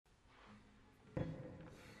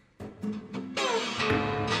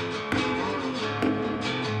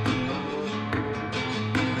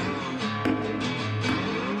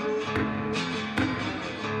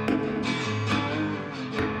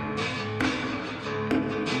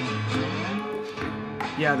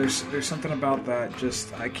Yeah, there's something about that.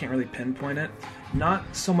 Just I can't really pinpoint it.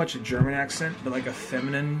 Not so much a German accent, but like a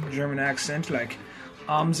feminine German accent, like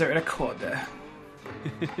 "Armser Rekorde."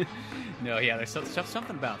 No, yeah, there's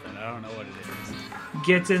something about that. I don't know what it is.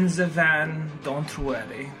 Get in the van, don't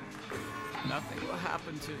worry. Nothing will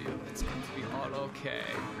happen to you. It's going to be all okay.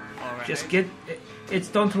 All right. Just it's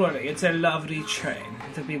don't worry. It's a lovely train.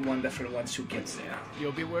 It'll be wonderful once you get there.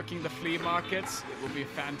 You'll be working the flea markets. It will be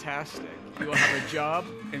fantastic. You will have a job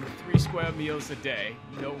and 3 square meals a day.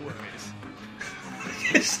 No worries.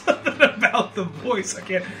 There's something about the voice. I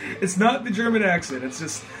can't. It's not the German accent. It's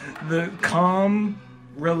just the calm,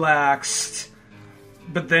 relaxed,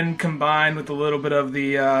 but then combined with a little bit of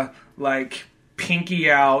the like pinky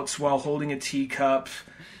out while holding a teacup.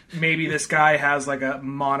 Maybe this guy has like a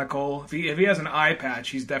monocle. If he has an eye patch,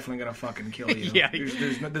 he's definitely gonna fucking kill you. Yeah.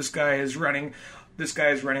 This guy is running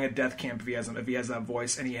a death camp if he has that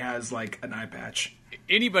voice and he has like an eye patch.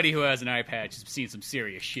 Anybody who has an eye patch has seen some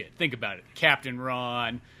serious shit. Think about it. Captain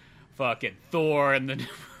Ron, fucking Thor in the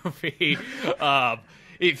movie.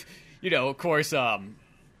 If you know, of course,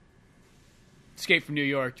 Escape from New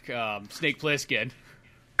York, Snake Plissken.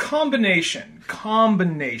 Combination.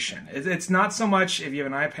 It's not so much if you have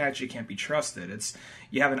an eye patch you can't be trusted. It's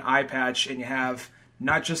you have an eye patch and you have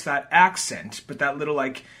not just that accent, but that little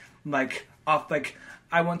like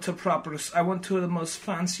I went to the most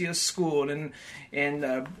fanciest school and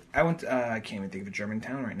I went I can't even think of a German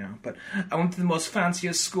town right now, but I went to the most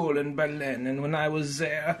fanciest school in Berlin, and when I was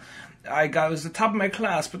there I was the top of my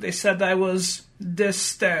class, but they said I was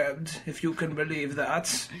disturbed, if you can believe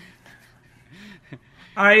that.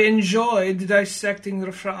 I enjoyed dissecting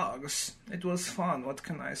the frogs. It was fun, what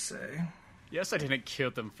can I say? Yes, I didn't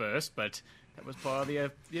kill them first, but that was part of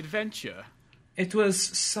the adventure. It was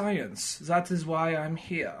science. That is why I'm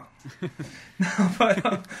here. No, but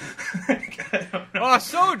I don't know. Oh,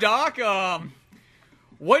 so Doc,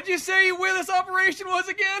 what'd you say where this operation was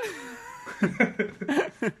again?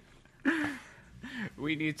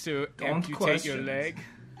 We need to amputate your leg.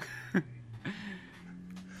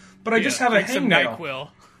 But I just have a hangnail.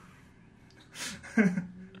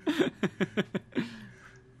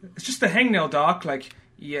 It's just a hangnail, Doc. Like,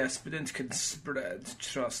 yes, but it can spread.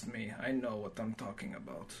 Trust me. I know what I'm talking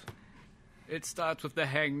about. It starts with the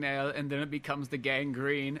hangnail, and then it becomes the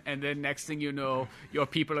gangrene, and then next thing you know, your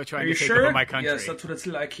people are trying to take over my country. Yes, that's what it's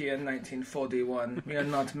like here in 1941. We are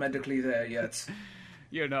not medically there yet.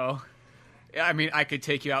 You know, I mean, I could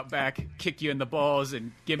take you out back, kick you in the balls,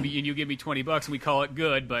 and you give me $20, and we call it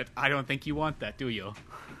good. But I don't think you want that, do you?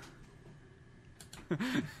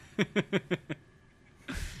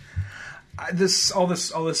 All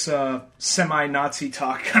this semi-Nazi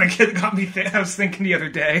talk kind of got me. I was thinking the other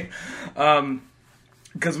day,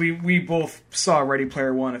 because we both saw Ready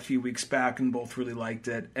Player One a few weeks back and both really liked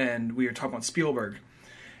it, and we were talking about Spielberg,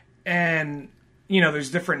 and you know,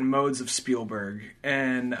 there's different modes of Spielberg,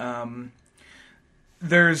 and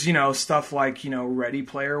there's, you know, stuff like, you know, Ready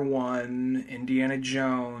Player One, Indiana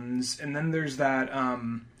Jones, and then there's that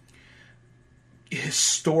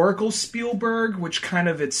historical Spielberg, which kind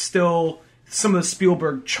of, it's still some of the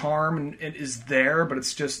Spielberg charm and it is there, but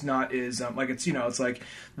it's just not as like, it's, you know, it's like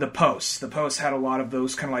The Post. The Post had a lot of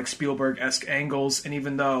those kind of like Spielberg-esque angles, and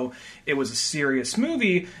even though it was a serious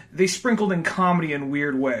movie, they sprinkled in comedy in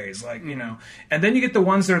weird ways, like, you know. And then you get the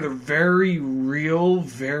ones that are the very real,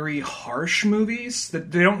 very harsh movies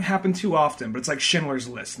that they don't happen too often, but it's like Schindler's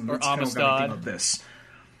List, and that's kind of what I'm thinking of this.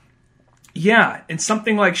 Yeah, and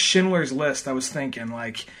something like Schindler's List, I was thinking,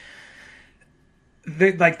 like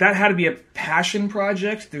that had to be a passion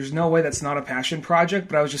project. There's no way that's not a passion project,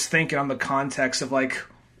 but I was just thinking on the context of, like,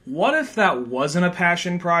 what if that wasn't a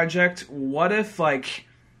passion project? What if, like,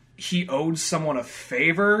 he owed someone a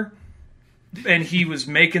favor and he was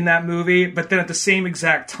making that movie, but then at the same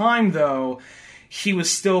exact time, though, he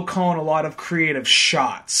was still calling a lot of creative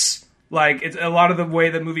shots. Like, it's a lot of the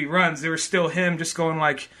way the movie runs, there was still him just going,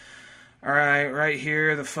 like, all right, right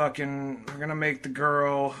here, we're gonna make the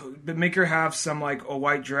girl, but make her have some, like, a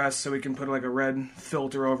white dress so we can put, like, a red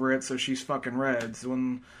filter over it so she's fucking red. So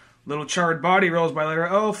when little charred body rolls by later,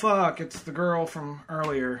 oh, fuck, it's the girl from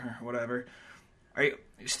earlier, or whatever.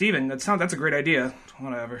 Steven, that's a great idea.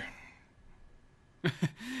 Whatever. I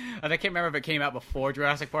can't remember if it came out before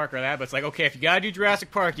Jurassic Park or that, but it's like, okay, if you gotta do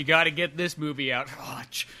Jurassic Park, you gotta get this movie out. Oh,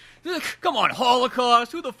 come on,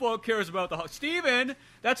 Holocaust. Who the fuck cares about the Steven,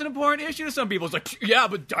 that's an important issue to some people. It's like, yeah,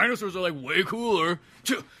 but dinosaurs are, like, way cooler.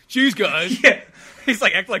 Jeez, guys. Yeah. He's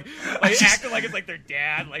like acting like it's like their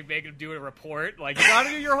dad, like making him do a report. Like, you gotta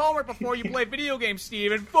do your homework before you play video games,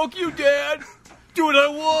 Steven. Fuck you, Dad. Do what I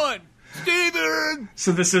want. Steven!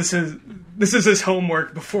 So this is This is his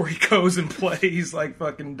homework before he goes and plays like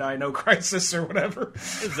fucking Dino Crisis or whatever.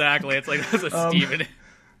 Exactly. It's like that's a Steven.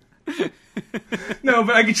 No,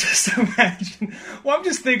 but I could just imagine. Well, I'm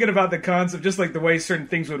just thinking about the concept, just like the way certain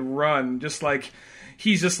things would run. Just like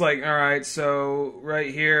he's just like, all right, so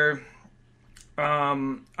right here.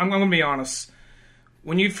 I'm gonna be honest.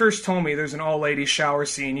 When you first told me there's an all-ladies shower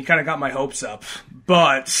scene, you kind of got my hopes up.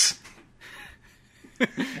 But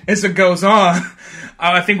as it goes on,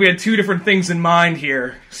 I think we had two different things in mind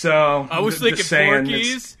here. So I was thinking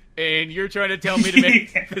Porky's, and you're trying to tell me to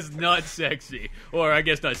make this not sexy, or I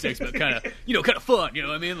guess not sexy, but kind of kind of fun. You know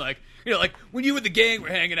what I mean? Like like when you and the gang were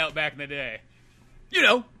hanging out back in the day. You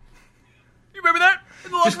remember that in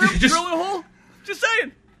the locker room, drilling a hole? Just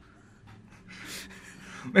saying.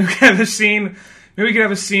 Maybe we could have a scene. Maybe we could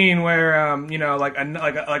have a scene where,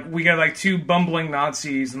 like we got like two bumbling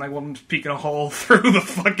Nazis and like one peeking a hole through the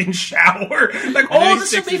fucking shower. Like, oh,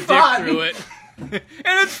 this would be fun. Through it. And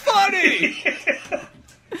it's funny.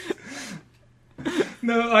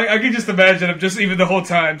 No, I can just imagine him just even the whole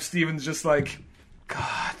time. Steven's just like,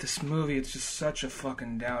 God, this movie, it's just such a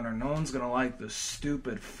fucking downer. No one's gonna like this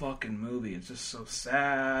stupid fucking movie. It's just so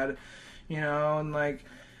sad, and like.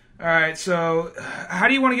 All right, so how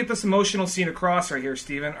do you want to get this emotional scene across right here,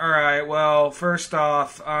 Steven? All right, well, first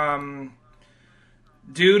off,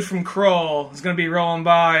 dude from Kroll is going to be rolling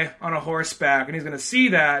by on a horseback, and he's going to see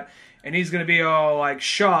that, and he's going to be all, like,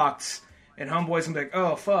 shocked, and Homeboy's going to be like,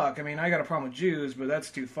 oh, fuck, I mean, I got a problem with Jews, but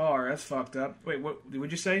that's too far. That's fucked up. Wait, what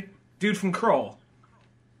would you say? Dude from Kroll.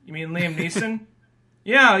 You mean Liam Neeson?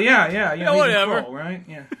 Yeah. Whatever. Kroll, right?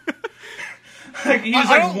 Yeah. Like, he's I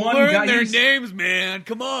like don't one learn guy. their names, man.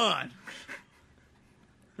 Come on.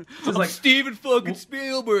 I'm like Steven fucking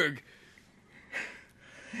Spielberg.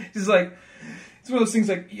 He's like, it's one of those things.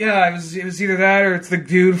 Like, yeah, it was either that or it's the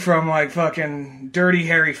dude from like fucking Dirty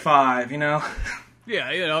Harry 5, Yeah,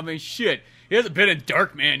 I mean, shit. He hasn't been in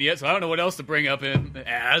Darkman yet, so I don't know what else to bring up him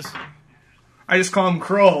as. I just call him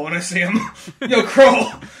Kroll when I see him. Yo,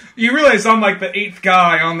 Kroll. You realize I'm like the 8th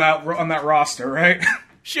guy on that roster, right?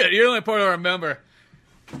 Shit, you're the only part I remember.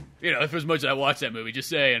 For as much as I watched that movie, just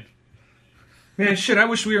saying. Man, shit, I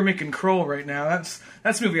wish we were making Kroll right now. That's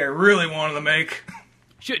a movie I really wanted to make.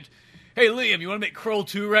 Shit. Hey, Liam, you want to make Kroll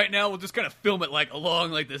 2 right now? We'll just kind of film it like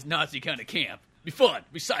along like this Nazi kind of camp. Be fun.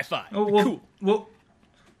 Be sci-fi. Oh, be cool.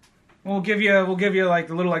 We'll give you like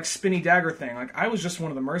the little like spinny dagger thing. Like, I was just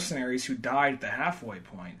one of the mercenaries who died at the halfway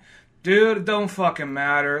point. Dude, it don't fucking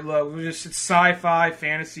matter. Look, it's sci-fi,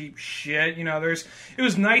 fantasy shit. It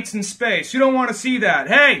was nights in space. You don't want to see that.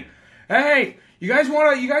 Hey, you guys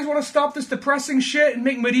want to stop this depressing shit and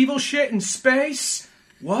make medieval shit in space?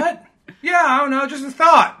 What? Yeah, I don't know. Just a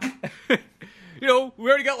thought. We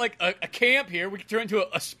already got like a camp here. We can turn into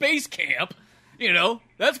a space camp.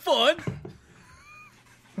 That's fun.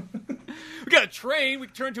 We got a train. We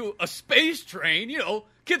can turn into a space train.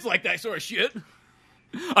 Kids like that sort of shit.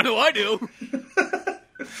 I know I do.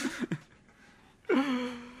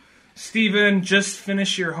 Steven, just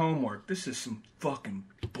finish your homework. This is some fucking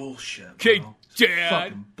bullshit. Okay, Dad.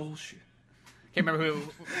 Fucking bullshit. Can't remember who.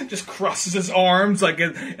 Just crosses his arms like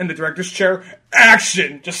in the director's chair.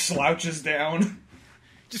 Action! Just slouches down.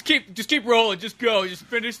 Just keep rolling. Just go. Just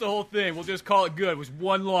finish the whole thing. We'll just call it good. It was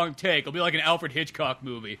one long take. It'll be like an Alfred Hitchcock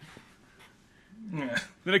movie. Yeah.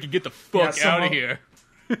 Then I can get the fuck out of here.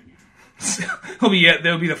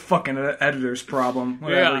 That'll be the fucking editor's problem.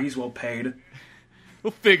 Whatever, Yeah. he's well paid.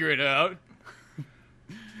 We'll figure it out.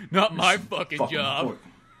 Not my fucking job.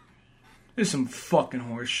 There's some fucking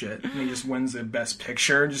horse shit. And he just wins the best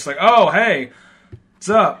picture. Just like, oh, hey, what's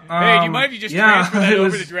up? Hey, do you mind if you just transfer that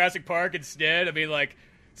over to Jurassic Park instead? I mean, like,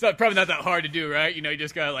 it's probably not that hard to do, right? You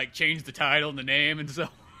just gotta, like, change the title and the name and so.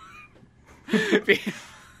 He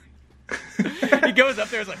goes up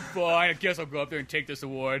there, it's like, fine, I guess I'll go up there and take this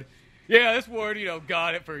award. Yeah, this award,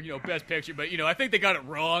 got it for, best picture, but, I think they got it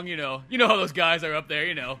wrong, You know how those guys are up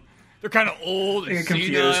there, They're kind of old and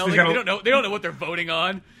senile. They don't know what they're voting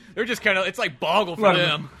on. They're just kind of, it's like boggle for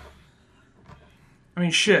them. I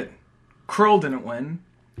mean, shit. Kroll didn't win.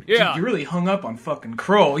 Yeah. Dude, you really hung up on fucking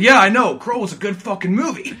Kroll. Yeah, I know. Kroll was a good fucking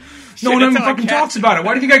movie. No one ever fucking talks about it.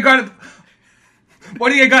 Why do you think I got it? Why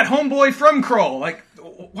do you got Homeboy from Kroll? Like,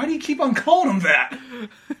 why do you keep on calling him that?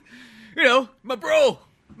 My bro.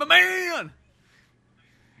 My man!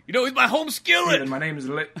 He's my home skillet!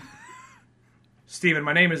 Steven,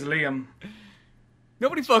 my name is Liam.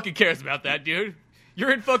 Nobody fucking cares about that, dude.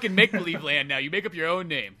 You're in fucking make-believe land now. You make up your own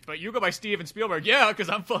name. But you go by Steven Spielberg. Yeah, because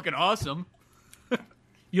I'm fucking awesome.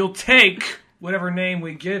 You'll take whatever name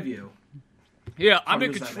we give you. Yeah, I'm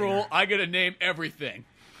in control. I get to name everything.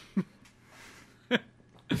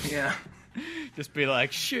 Yeah. Just be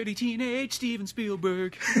like, shitty teenage Steven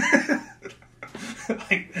Spielberg.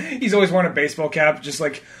 Like, he's always wearing a baseball cap, just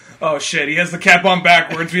like, oh shit, he has the cap on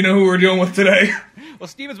backwards. We know who we're dealing with today. Well,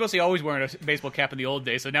 Steven's mostly always wearing a baseball cap in the old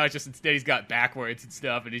days, so now it's just instead he's got backwards and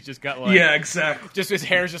stuff, and he's just got like... Yeah, exactly. Just his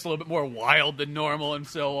hair's just a little bit more wild than normal and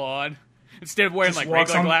so on. Instead of wearing Just like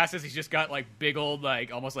regular glasses, he's just got like big old,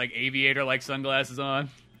 like almost like aviator-like sunglasses on.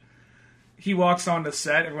 He walks on the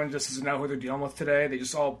set, everyone just doesn't know who they're dealing with today. They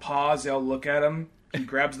just all pause, they all look at him. He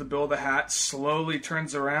grabs the bill of the hat, slowly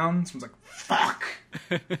turns around. Someone's like, fuck!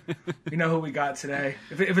 You know who we got today.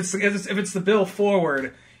 If it's the bill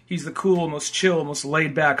forward, he's the cool, most chill, most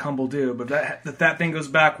laid-back, humble dude. But if that thing goes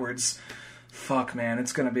backwards, fuck, man,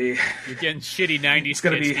 it's gonna be... You're getting shitty 90s It's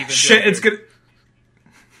gonna be Steven shit, it's Spielberg. gonna...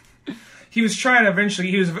 He was trying to eventually.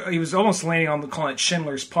 He was almost landing on calling it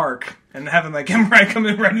Schindler's Park and having like him come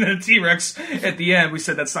in running in a T-Rex at the end. We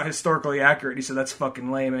said that's not historically accurate. He said that's fucking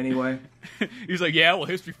lame anyway. He's like, yeah, well,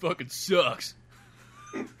 history fucking sucks.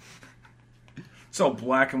 It's all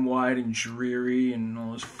black and white and dreary and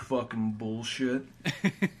all this fucking bullshit.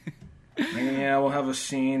 And yeah, we'll have a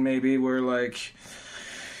scene maybe where like.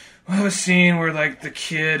 We'll have a scene where, like, the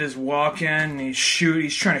kid is walking, and he's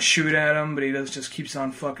trying to shoot at him, but he just keeps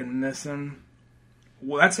on fucking missing.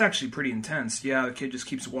 Well, that's actually pretty intense. Yeah, the kid just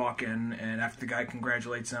keeps walking, and after the guy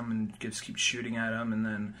congratulates him and keeps shooting at him, and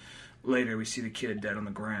then later we see the kid dead on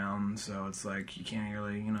the ground, so it's like, you can't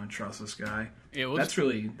really, trust this guy. Yeah, that's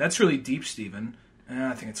really deep, Steven.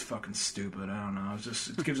 I think it's fucking stupid. I don't know.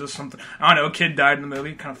 It gives us something. I don't know. A kid died in the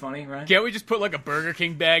movie. Kind of funny, right? Can't we just put like a Burger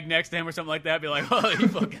King bag next to him or something like that? Be like, oh, he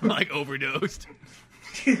fucking like overdosed.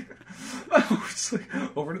 It's like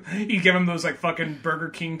you give him those like fucking Burger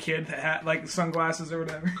King kid hat, like sunglasses or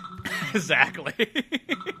whatever. Exactly.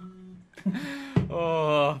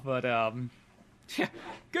 But yeah,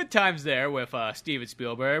 good times there with Steven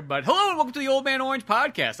Spielberg. But hello and welcome to the Old Man Orange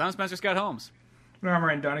podcast. I'm Spencer Scott Holmes. I'm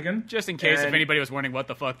Ryan Dunnigan. Just in case if anybody was wondering what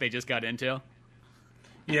the fuck they just got into.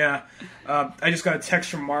 Yeah. I just got a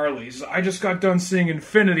text from Marley. He says, I just got done seeing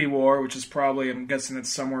Infinity War, which is probably, I'm guessing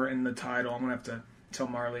it's somewhere in the title. I'm going to have to tell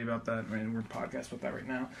Marley about that. I mean, we're podcast with that right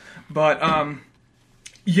now. But,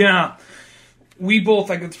 yeah. We both,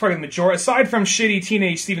 like, it's probably the majority, aside from shitty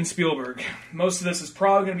teenage Steven Spielberg, most of this is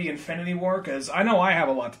probably going to be Infinity War, because I know I have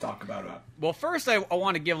a lot to talk about. Well, first I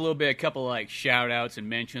want to give a couple like shout-outs and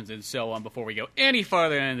mentions and so on before we go any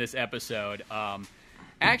farther in this episode.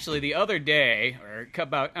 Actually, the other day, or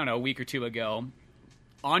about, a week or two ago,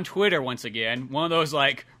 on Twitter once again, one of those,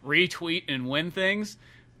 like, retweet and win things,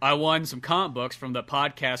 I won some comic books from the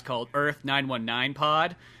podcast called Earth 919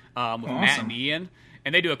 Pod with Awesome. Matt and Ian.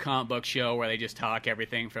 And they do a comic book show where they just talk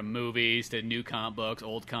everything from movies to new comic books,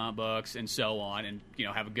 old comic books, and so on, and,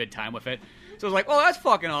 have a good time with it. So I was like, oh, that's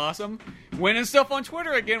fucking awesome. Winning stuff on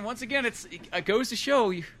Twitter again. Once again, it goes to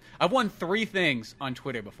show I've won 3 things on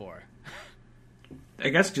Twitter before. I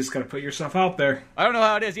guess you just got to put yourself out there. I don't know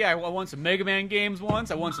how it is. Yeah, I won some Mega Man games once.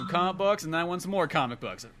 I won some comic books, and then I won some more comic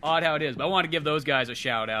books. Odd how it is, but I want to give those guys a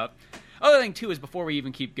shout-out. Other thing, too, is before we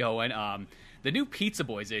even keep going, the new Pizza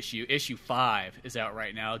Boys issue 5, is out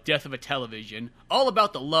right now. Death of a Television. All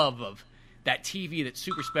about the love of that TV that's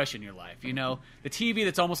super special in your life. The TV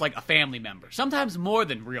that's almost like a family member. Sometimes more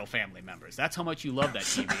than real family members. That's how much you love that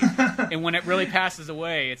TV. And when it really passes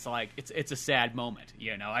away, it's like, it's a sad moment.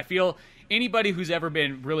 I feel anybody who's ever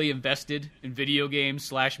been really invested in video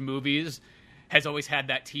games / movies has always had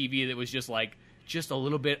that TV that was just a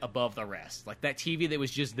little bit above the rest. Like that TV that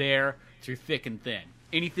was just there through thick and thin.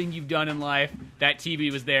 Anything you've done in life, that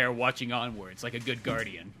TV was there watching onwards, like a good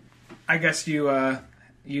guardian. I guess the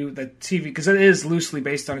TV, because it is loosely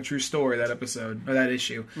based on a true story, that episode, or that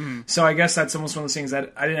issue. Mm-hmm. So I guess that's almost one of those things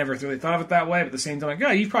that I didn't ever really thought of it that way, but at the same time,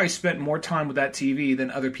 you probably spent more time with that TV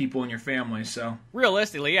than other people in your family, so.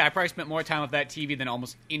 Realistically, yeah, I probably spent more time with that TV than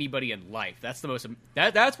almost anybody in life. That's the most,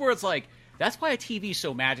 that's where it's like, that's why a TV is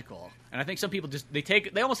so magical. And I think some people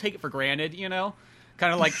they almost take it for granted,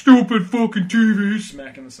 Kind of like stupid fucking TV,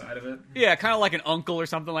 smacking the side of it. Yeah, kind of like an uncle or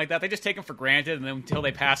something like that. They just take them for granted, and then until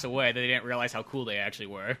they pass away, they didn't realize how cool they actually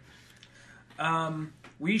were.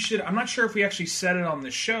 We should. I'm not sure if we actually said it on the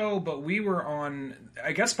show, but we were on.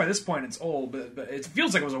 I guess by this point it's old, but it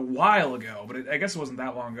feels like it was a while ago. But I guess it wasn't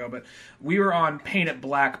that long ago. But we were on Paint It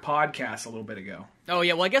Black podcast a little bit ago. Oh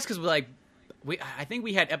yeah, well I guess because I think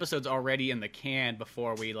we had episodes already in the can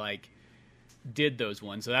before we did those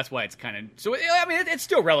ones, so that's why it's kind of... So, I mean, it's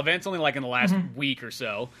still relevant. It's only in the last week or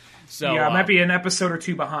so. So yeah, it might be an episode or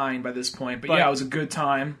 2 behind by this point, but yeah, it was a good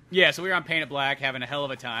time. Yeah, so we were on Paint It Black, having a hell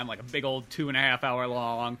of a time, like a big old 2.5 hour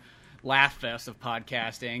long laugh fest of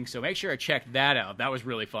podcasting. So make sure to check that out. That was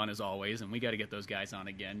really fun as always, and we got to get those guys on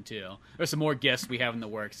again too. There's some more guests we have in the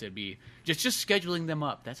works. It'd be just scheduling them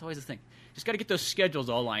up. That's always the thing. Just got to get those schedules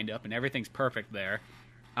all lined up, and everything's perfect there.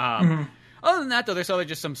 Other than that, though, there's other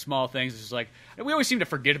just some small things. It's just like, we always seem to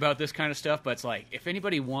forget about this kind of stuff, but it's like, if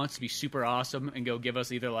anybody wants to be super awesome and go give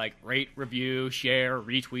us either like rate, review, share,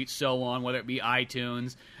 retweet, so on, whether it be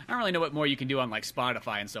iTunes. I don't really know what more you can do on like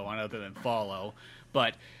Spotify and so on other than follow,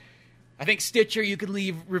 but I think Stitcher, you can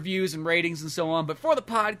leave reviews and ratings and so on. But for the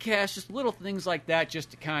podcast, just little things like that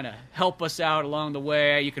just to kind of help us out along the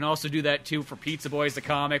way. You can also do that, too, for Pizza Boys the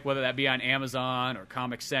Comic, whether that be on Amazon or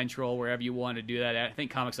Comic Central, wherever you want to do that at. I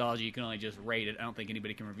think Comixology, you can only just rate it. I don't think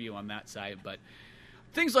anybody can review on that site. But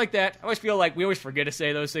things like that, I always feel like we always forget to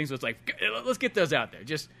say those things. So it's like, let's get those out there.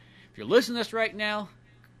 Just, if you're listening to this right now,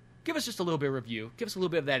 give us just a little bit of review. Give us a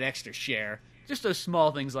little bit of that extra share. Just those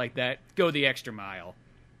small things like that. Go the extra mile.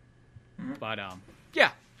 But,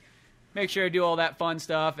 yeah, make sure to do all that fun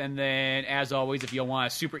stuff. And then, as always, if you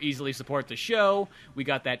want to super easily support the show, we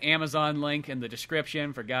got that Amazon link in the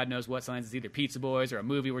description for God knows what signs. It's either Pizza Boys or a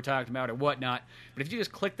movie we're talking about or whatnot. But if you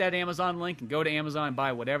just click that Amazon link and go to Amazon and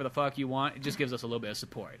buy whatever the fuck you want, it just gives us a little bit of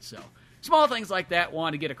support. So, small things like that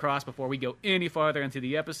want to get across before we go any farther into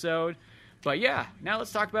the episode. But, yeah, now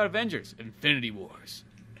let's talk about Avengers: Infinity Wars.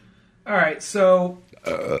 All right, so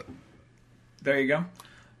there you go.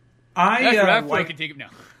 I'll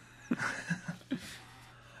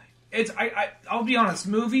be honest,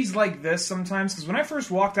 movies like this sometimes, because when I first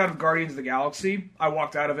walked out of Guardians of the Galaxy, I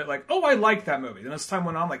walked out of it like, oh, I like that movie. Then as time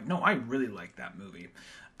went on, like, no, I really like that movie.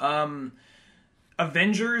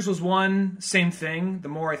 Avengers was one, same thing. The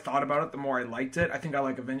more I thought about it, the more I liked it. I think I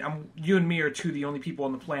like Avengers. You and me are the only people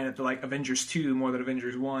on the planet that like Avengers 2 more than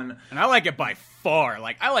Avengers 1. And I like it by far.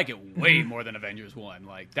 Like, I like it way more than Avengers 1.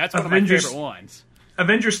 Like, that's one of my favorite ones.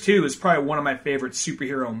 Avengers 2 is probably one of my favorite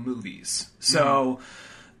superhero movies. So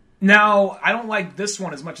now I don't like this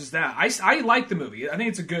one as much as that. I like the movie. I think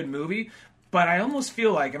it's a good movie, but I almost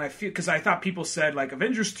feel like, because I thought people said like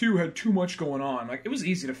Avengers 2 had too much going on. Like, it was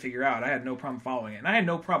easy to figure out. I had no problem following it. And I had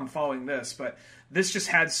no problem following this, but this just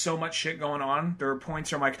had so much shit going on. There were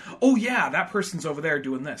points where I'm like, oh yeah, that person's over there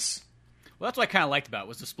doing this. Well, that's what I kind of liked about it,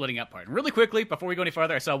 was the splitting up part. And really quickly, before we go any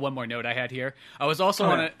farther, I saw one more note I had here. I was also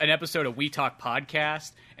on an episode of We Talk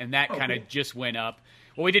Podcast, and that kind of just went up.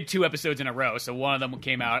 Well, we did 2 episodes in a row, so one of them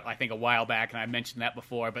came out, I think, a while back, and I mentioned that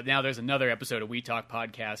before. But now there's another episode of We Talk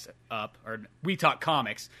Podcast up, or We Talk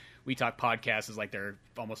Comics. We Talk Podcast is like their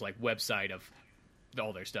almost like website of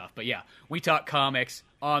all their stuff. But yeah, We Talk Comics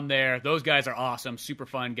on there. Those guys are awesome, super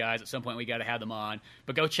fun guys. At some point we got to have them on.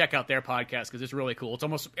 But go check out their podcast because it's really cool. It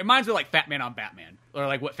reminds me of like Fat Man on Batman, or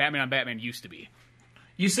like what Fat Man on Batman used to be.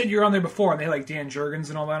 You said you were on there before, and they had like Dan Jurgens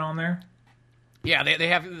and all that on there? Yeah, they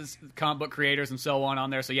have this comic book creators and so on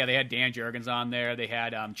there. So yeah, they had Dan Jurgens on there. They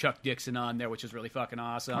had Chuck Dixon on there, which is really fucking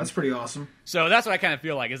awesome. That's pretty awesome. So that's what I kind of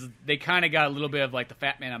feel like, is they kind of got a little bit of like the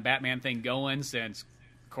Fat Man on Batman thing going, since,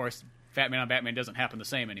 of course, Fat Man on Batman doesn't happen the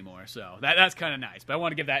same anymore. So that's kind of nice. But I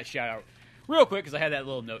want to give that a shout out real quick because I had that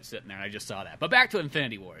little note sitting there and I just saw that. But back to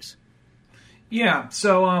Infinity Wars. Yeah,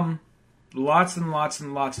 so lots and lots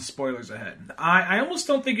and lots of spoilers ahead. I almost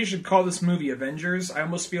don't think you should call this movie Avengers. I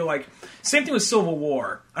almost feel like, same thing with Civil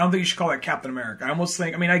War. I don't think you should call it Captain America. I almost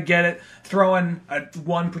think, I get it, throwing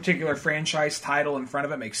one particular franchise title in front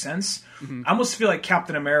of it makes sense. Mm-hmm. I almost feel like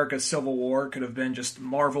Captain America's Civil War could have been just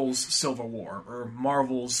Marvel's Civil War, or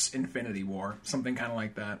Marvel's Infinity War, something kind of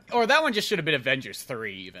like that. Or that one just should have been Avengers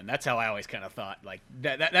 3 even. That's how I always kind of thought. Like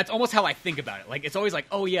that's almost how I think about it. Like, it's always like,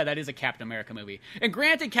 oh yeah, that is a Captain America movie. And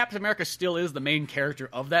granted, Captain America still is the main character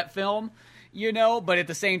of that film, but at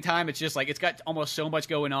the same time, it's just like, it's got almost so much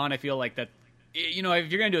going on. I feel like that, if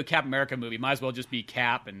you're going to do a Captain America movie, might as well just be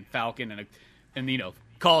Cap and Falcon and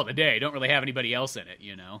call it a day. Don't really have anybody else in it,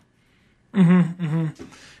 Mm-hmm, mm-hmm.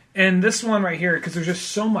 And this one right here, because there's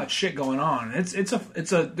just so much shit going on. It's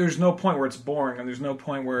a there's no point where it's boring, and there's no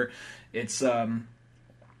point where it's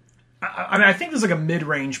I think this is like a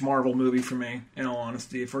mid-range Marvel movie for me, in all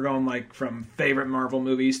honesty. If we're going like from favorite Marvel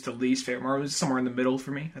movies to least favorite Marvel movies, somewhere in the middle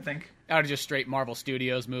for me, I think. Out of just straight Marvel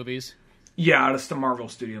Studios movies? Yeah, out of the Marvel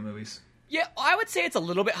Studio movies. Yeah, I would say it's a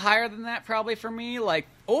little bit higher than that probably for me. Like,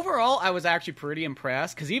 overall, I was actually pretty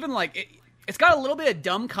impressed, because even like, it's got a little bit of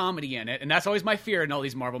dumb comedy in it, and that's always my fear in all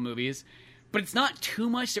these Marvel movies. But it's not too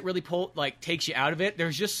much that really takes you out of it.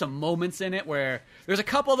 There's just some moments in it where there's a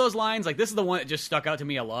couple of those lines. Like, this is the one that just stuck out to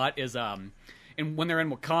me a lot. Is and when they're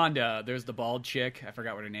in Wakanda, there's the bald chick. I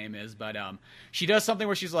forgot what her name is, but she does something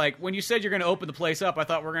where she's like, "When you said you're going to open the place up, I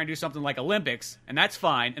thought we were going to do something like Olympics, and that's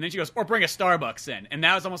fine." And then she goes, "Or bring a Starbucks in," and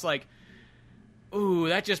that was almost like, ooh,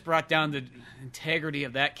 that just brought down the integrity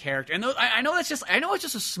of that character. And I know it's just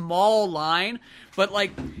a small line, but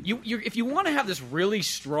like if you want to have this really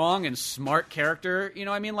strong and smart character, you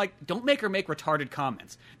know what I mean? Like, don't make her make retarded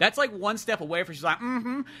comments. That's like one step away from she's like,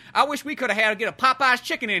 I wish we could have had to get a Popeye's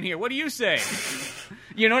chicken in here. What do you say?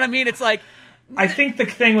 You know what I mean? It's like, I think the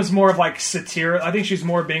thing was more of like satire. I think she's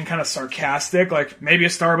more being kind of sarcastic, like maybe a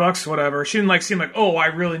Starbucks, whatever. She didn't like seem like, oh, I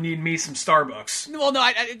really need me some Starbucks. Well, no,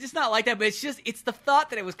 it's not like that. But it's the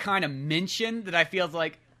thought that it was kind of mentioned that I feel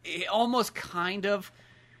like it almost kind of.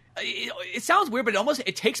 It sounds weird, but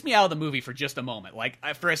it takes me out of the movie for just a moment. Like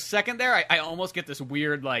for a second there, I almost get this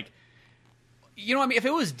weird like. You know what I mean? If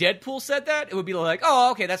it was Deadpool said that, it would be like,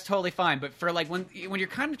 oh, okay, that's totally fine. But for like when you're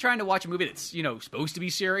kind of trying to watch a movie that's supposed to be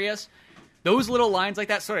serious. Those little lines like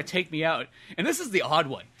that sort of take me out. And this is the odd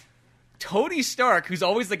one. Tony Stark, who's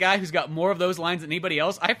always the guy who's got more of those lines than anybody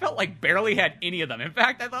else, I felt like barely had any of them. In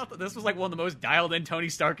fact, I thought that this was like one of the most dialed-in Tony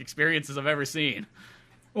Stark experiences I've ever seen.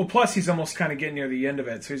 Well, plus he's almost kind of getting near the end of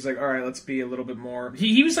it, so he's like, all right, let's be a little bit more...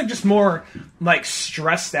 He was like just more like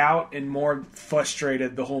stressed out and more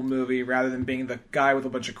frustrated the whole movie rather than being the guy with a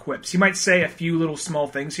bunch of quips. He might say a few little small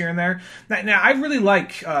things here and there. Now I really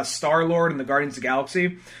like Star-Lord and the Guardians of the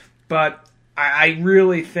Galaxy, but... I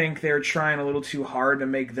really think they're trying a little too hard to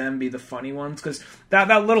make them be the funny ones, because that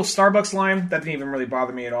little Starbucks line, that didn't even really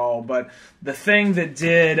bother me at all. But the thing that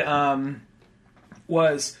did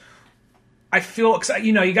was, I feel,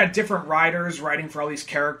 you got different writers writing for all these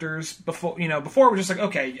characters. Before it was just like,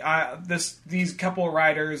 okay, these couple of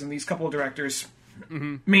writers and these couple of directors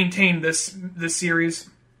maintain this series.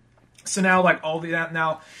 So now, like, all that,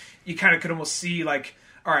 now you kind of could almost see, like,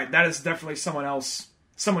 all right, that is definitely someone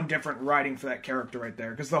different writing for that character right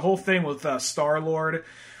there. Because the whole thing with Star-Lord,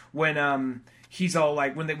 when he's all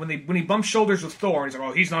like, when he bumps shoulders with Thor, he's like,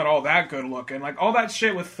 oh, he's not all that good looking. Like, all that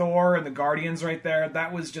shit with Thor and the Guardians right there,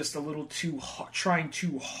 that was just a little trying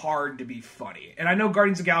too hard to be funny. And I know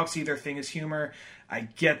Guardians of the Galaxy, their thing is humor. I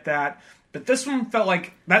get that. But this one felt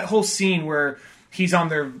like that whole scene where he's on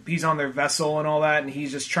their vessel and all that, and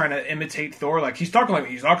he's just trying to imitate Thor. Like, he's talking like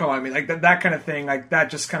me, like that kind of thing. Like, that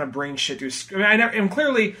just kind of brings shit to. And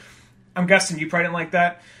clearly, I'm guessing you probably didn't like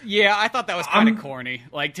that. Yeah, I thought that was kind of corny.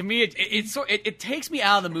 Like, to me, it takes me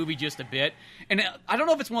out of the movie just a bit. And I don't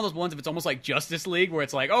know if it's one of those ones if it's almost like Justice League, where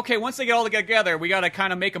it's like, okay, once they get all together, we got to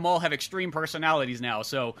kind of make them all have extreme personalities now.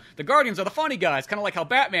 So the Guardians are the funny guys, kind of like how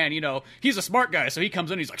Batman, he's a smart guy, so he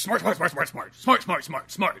comes in, he's like smart.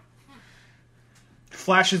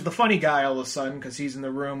 Flash is the funny guy all of a sudden because he's in the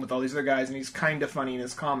room with all these other guys and he's kind of funny in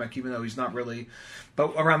his comic, even though he's not really.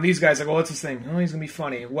 But around these guys, like, well, what's his thing? Oh, he's gonna be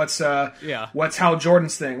funny. What's Hal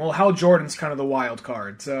Jordan's thing? Well, Hal Jordan's kind of the wild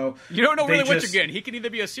card. So you don't know really what you're getting. He can either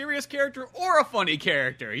be a serious character or a funny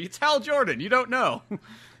character. It's Hal Jordan. You don't know.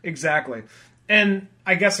 Exactly. And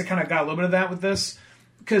I guess I kind of got a little bit of that with this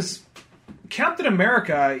because Captain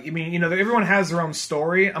America. I mean, everyone has their own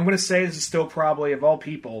story. I'm gonna say this is still probably of all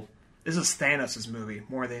people. This is Thanos' movie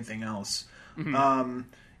more than anything else. Mm-hmm.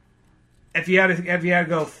 If you had to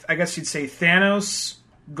go, I guess you'd say Thanos,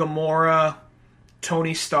 Gamora,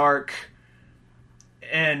 Tony Stark,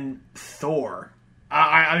 and Thor.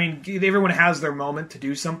 I mean, everyone has their moment to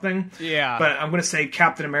do something. Yeah. But I'm going to say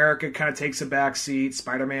Captain America kind of takes a back seat.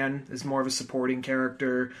 Spider-Man is more of a supporting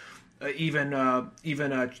character. Even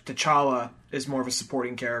T'Challa is more of a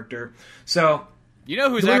supporting character. So. You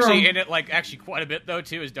know who's actually in it, actually quite a bit, though,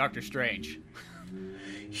 too, is Doctor Strange.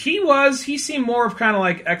 He seemed more of kind of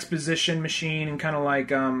like exposition machine and kind of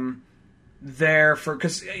like, there for,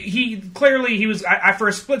 because he was, I for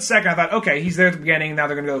a split second, I thought, okay, he's there at the beginning, now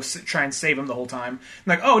they're going to go try and save him the whole time. I'm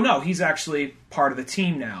like, oh no, he's actually part of the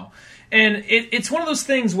team now. And it's one of those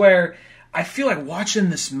things where I feel like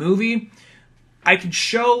watching this movie, I could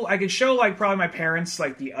show like probably my parents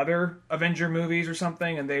like the other Avenger movies or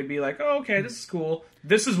something, and they'd be like, "Oh, okay, this is cool."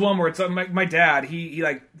 This is one where it's my dad. He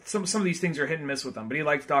like some of these things are hit and miss with him, but he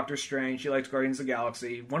likes Doctor Strange. He likes Guardians of the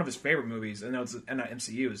Galaxy. One of his favorite movies, and it's not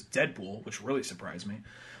MCU, is Deadpool, which really surprised me.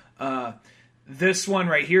 This one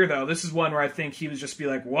right here, though, this is one where I think he was just be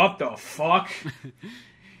like, "What the fuck."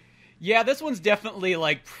 Yeah, this one's definitely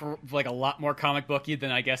like a lot more comic booky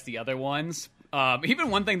than I guess the other ones. Even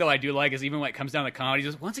one thing, though, I do like is even when it comes down to comedy,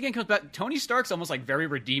 just once again comes back, Tony Stark's almost like very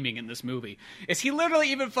redeeming in this movie. Is he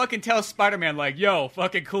literally even fucking tells Spider-Man, like, yo,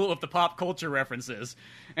 fucking cool with the pop culture references.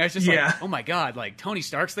 And it's just like, oh my god, like, Tony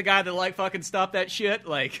Stark's the guy that, like, fucking stopped that shit?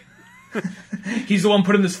 Like... He's the one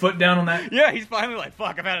putting his foot down on that? Yeah, he's finally like,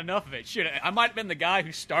 fuck, I've had enough of it. Shit, I might have been the guy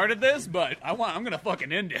who started this, but I'm gonna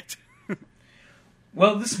fucking end it.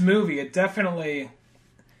 Well, this movie, it definitely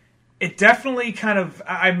kind of,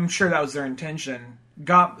 I'm sure that was their intention,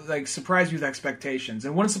 surprised me with expectations.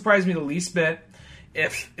 And wouldn't surprise me the least bit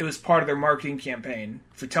if it was part of their marketing campaign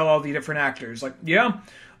to tell all the different actors, like, yeah,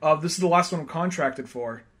 this is the last one I'm contracted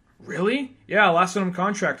for. Really? Yeah, last one I'm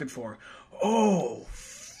contracted for. Oh,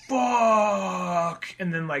 fuck.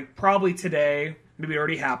 And then, like, probably today, maybe it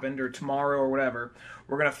already happened, or tomorrow or whatever,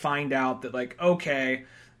 we're going to find out that, like, okay,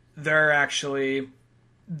 they're actually...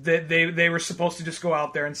 They were supposed to just go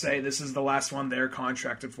out there and say this is the last one they're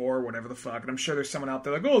contracted for, or whatever the fuck. And I'm sure there's someone out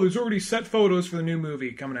there like, oh, there's already set photos for the new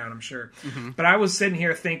movie coming out, I'm sure. Mm-hmm. But I was sitting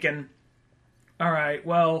here thinking, all right,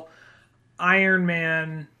 well, Iron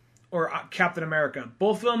Man or Captain America,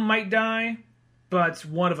 both of them might die, but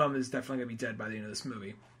one of them is definitely going to be dead by the end of this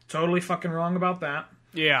movie. Totally fucking wrong about that.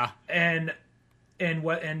 Yeah. I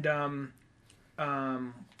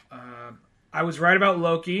was right about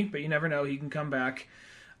Loki, but you never know, he can come back.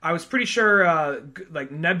 I was pretty sure,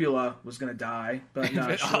 Nebula was going to die, but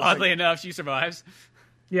no. Oddly enough, she survives.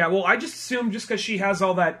 Yeah, well, I just assumed just because she has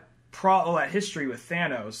all that history with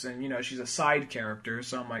Thanos, and, she's a side character,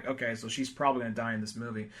 so I'm like, okay, so she's probably going to die in this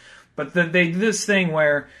movie. But they did this thing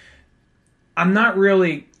where I'm not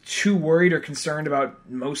really too worried or concerned about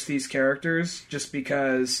most of these characters, just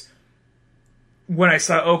because when I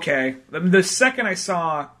saw, okay, the second I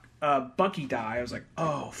saw Bucky die, I was like,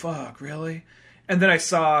 oh, fuck, really? And then I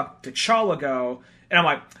saw T'Challa go, and I'm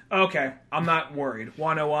like, okay, I'm not worried.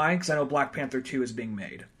 Want to know why? Because I know Black Panther 2 is being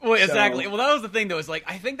made. Well, exactly. Well, that was the thing, though. Is like,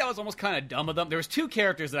 I think that was almost kind of dumb of them. There was two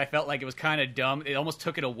characters that I felt like it was kind of dumb. It almost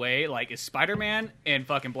took it away, like, is Spider-Man and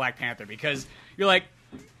fucking Black Panther. Because you're like,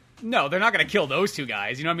 no, they're not going to kill those two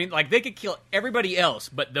guys. You know what I mean? Like, they could kill everybody else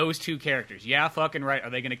but those two characters. Yeah, fucking right. Are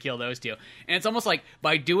they going to kill those two? And it's almost like,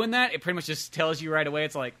 by doing that, it pretty much just tells you right away,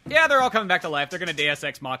 it's like, yeah, they're all coming back to life. They're going to Deus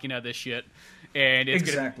Ex Machina this shit. And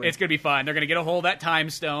it's gonna be fine. They're gonna get a hold of that time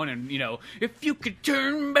stone, and if you could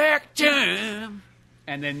turn back time,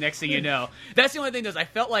 and then next thing you know, that's the only thing. I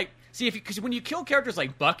felt like, because when you kill characters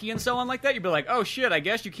like Bucky and so on like that, you'd be like, oh shit, I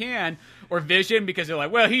guess you can, or Vision, because they're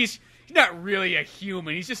like, well, he's not really a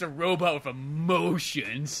human, he's just a robot with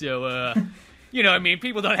emotion, so you know what I mean,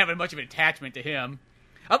 people don't have much of an attachment to him.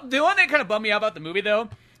 The one that kind of bummed me out about the movie though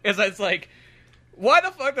is that it's like, why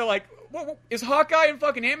the fuck they're like, is Hawkeye and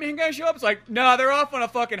fucking Ant-Man gonna show up? It's like, no, they're off on a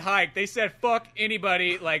fucking hike. They said, fuck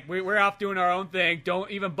anybody. Like, we're off doing our own thing.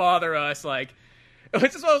 Don't even bother us. Like,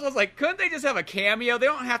 it's just one of those, like, couldn't they just have a cameo? They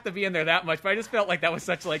don't have to be in there that much, but I just felt like that was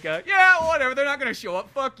such like a, yeah, whatever. They're not gonna show up.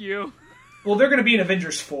 Fuck you. Well, they're gonna be in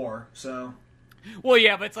Avengers 4, so. Well,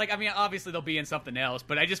 yeah, but it's like, I mean, obviously they'll be in something else,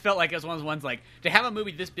 but I just felt like it was one of those ones, like, to have a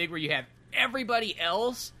movie this big where you have everybody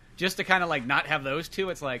else, just to kind of, like, not have those two,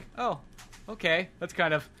 it's like, oh, okay, that's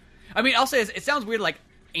kind of... I mean, I'll say it sounds weird, like,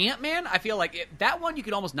 Ant-Man, I feel like that one you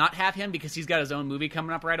could almost not have him because he's got his own movie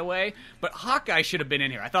coming up right away, but Hawkeye should have been in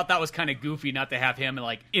here. I thought that was kind of goofy not to have him,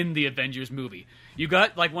 like, in the Avengers movie. You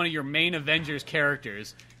got, like, one of your main Avengers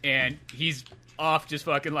characters, and he's off just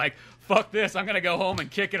fucking like, fuck this, I'm gonna go home and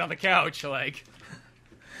kick it on the couch, like...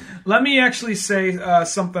 Let me actually say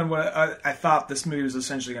something what I thought this movie was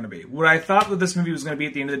essentially going to be. What I thought that this movie was going to be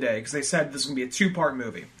at the end of the day, because they said this was going to be a 2-part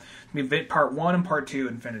movie. Part 1 and Part 2,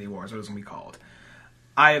 Infinity War is what it was going to be called.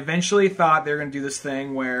 I eventually thought they were going to do this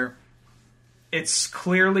thing where it's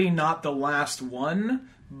clearly not the last one,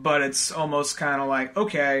 but it's almost kind of like,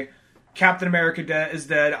 okay, Captain America is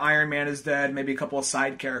dead, Iron Man is dead, maybe a couple of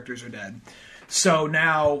side characters are dead. So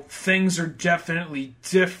now things are definitely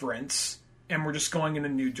different, and we're just going in a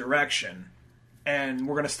new direction. And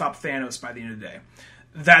we're going to stop Thanos by the end of the day.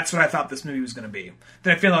 That's what I thought this movie was going to be.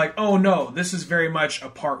 Then I feel like, oh no, this is very much a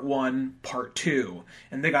Part 1, Part 2.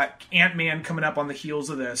 And they got Ant-Man coming up on the heels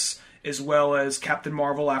of this, as well as Captain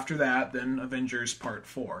Marvel after that, then Avengers Part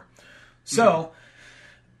 4. So,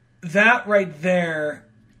 that right there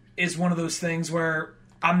is one of those things where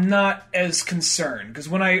I'm not as concerned. Because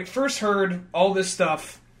when I first heard all this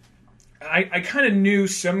stuff, I kind of knew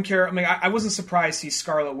some character. I mean, I wasn't surprised to see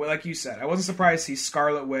Scarlet Witch, like you said. I wasn't surprised to see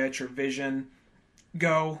Scarlet Witch or Vision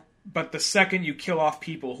go. But the second you kill off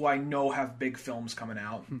people who I know have big films coming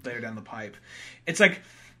out later down the pipe, it's like,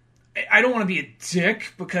 I don't want to be a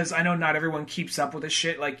dick because I know not everyone keeps up with this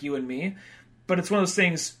shit like you and me. But it's one of those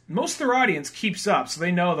things, most of their audience keeps up, so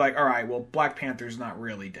they know, like, alright, well, Black Panther's not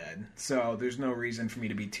really dead, so there's no reason for me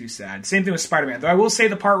to be too sad. Same thing with Spider-Man. Though I will say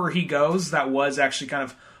the part where he goes, that was actually kind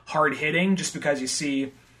of hard-hitting, just because you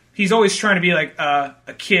see, he's always trying to be, like,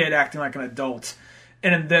 a kid acting like an adult.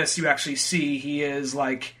 And in this, you actually see he is,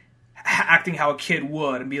 like, acting how a kid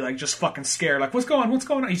would, and be, like, just fucking scared, like, what's going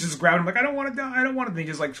on? He's just grabbing him, like, I don't want to die, and he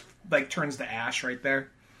just, like turns to ash right there.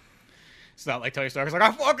 It's not like Tony Stark's like,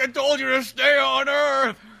 I fucking told you to stay on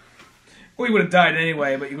Earth! Well, he would have died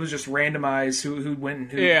anyway, but it was just randomized who went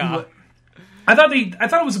and who. Yeah. I thought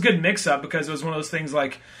it was a good mix-up because it was one of those things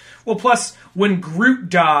like, well, plus when Groot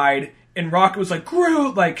died and Rocket was like,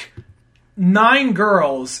 Groot, like 9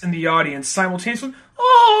 girls in the audience simultaneously,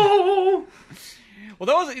 oh.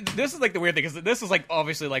 Well, this is like the weird thing, because this is like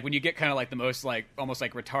obviously like when you get kind of like the most like almost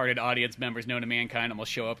like retarded audience members known to mankind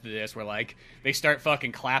almost show up to this, where like they start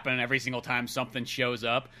fucking clapping every single time something shows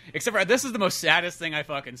up. Except for this is the most saddest thing I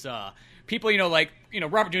fucking saw. People,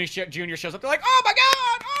 Robert Downey Jr. shows up, they're like, oh my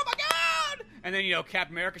god, and then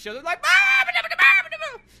Captain America shows up, like,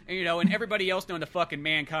 and and everybody else known to fucking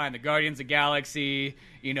mankind, the Guardians of the Galaxy,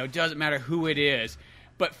 doesn't matter who it is.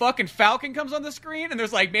 But fucking Falcon comes on the screen, and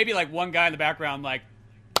there's like maybe like one guy in the background, like,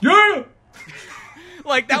 yeah,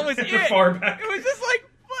 like that was it. Far back. It was just like,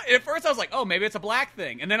 at first I was like, oh, maybe it's a black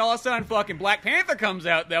thing, and then all of a sudden fucking Black Panther comes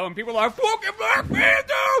out though, and people are like, fucking Black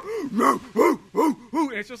Panther,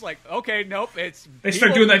 and it's just like, okay, nope, it's they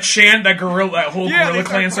start doing that chant, that whole gorilla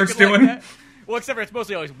clan starts doing. Like, well, except for it's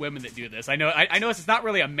mostly always women that do this. I know it's not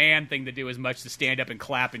really a man thing to do as much, to stand up and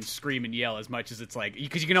clap and scream and yell, as much as it's like,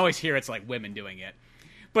 because you can always hear it's like women doing it.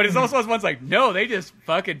 But it's also one's like, no, they just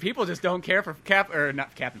fucking, people just don't care for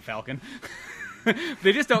not Captain Falcon.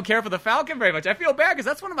 They just don't care for the Falcon very much. I feel bad because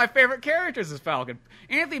that's one of my favorite characters is Falcon.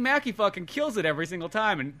 Anthony Mackie fucking kills it every single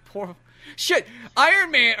time, and poor shit,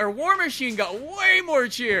 Iron Man or War Machine got way more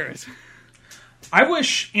cheers. I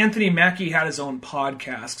wish Anthony Mackie had his own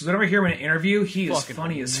podcast, because whenever I hear him in an interview, he is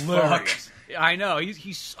funny as fuck. I know,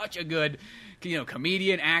 he's such a good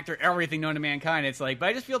comedian, actor, everything known to mankind. It's like, but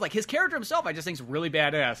I just feel like his character himself, I just think is really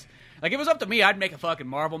badass. Like, if it was up to me, I'd make a fucking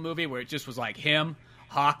Marvel movie where it just was like him,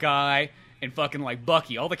 Hawkeye, and fucking like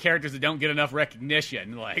Bucky, all the characters that don't get enough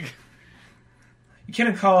recognition. Like, you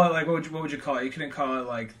couldn't call it like what would you call it? You couldn't call it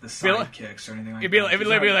like the sidekicks or anything like that.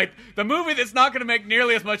 It'd be like the movie that's not going to make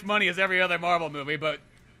nearly as much money as every other Marvel movie, but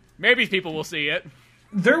maybe people will see it.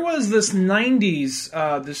 There was this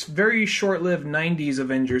 90s, this very short-lived 90s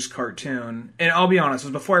Avengers cartoon. And I'll be honest, it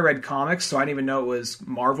was before I read comics, so I didn't even know it was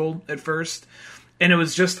Marvel at first. And it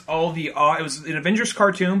was just all the... it was an Avengers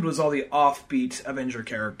cartoon, but it was all the offbeat Avenger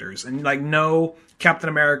characters. And, like, no Captain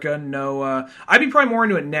America, no... I'd be probably more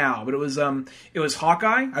into it now, but it was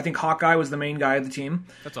Hawkeye. I think Hawkeye was the main guy of the team.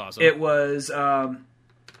 That's awesome. It was...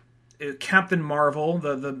 Captain Marvel,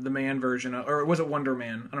 the man version, or was it Wonder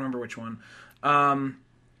Man? I don't remember which one.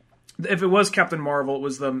 If it was Captain Marvel, it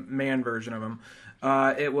was the man version of him.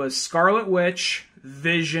 It was Scarlet Witch,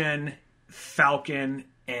 Vision, Falcon,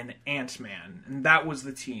 and Ant-Man. And that was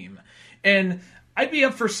the team. And I'd be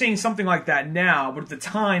up for seeing something like that now, but at the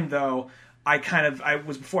time, though, I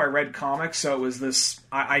was before I read comics, so it was this,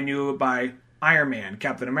 I knew it by Iron Man,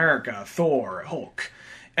 Captain America, Thor, Hulk.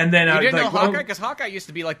 And then you didn't know Hawkeye, because Hawkeye used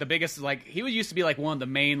to be like the biggest, like he used to be like one of the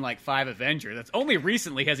main like 5 Avengers. That's only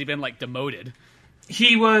recently has he been like demoted.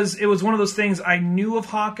 It was one of those things. I knew of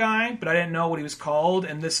Hawkeye, but I didn't know what he was called.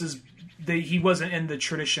 And he wasn't in the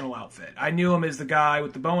traditional outfit. I knew him as the guy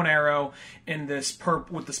with the bow and arrow and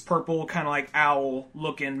with this purple kind of like owl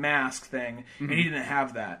looking mask thing, and he didn't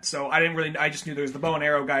have that. So I just knew there was the bow and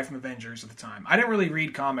arrow guy from Avengers at the time. I didn't really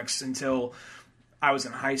read comics until I was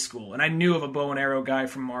in high school, and I knew of a bow and arrow guy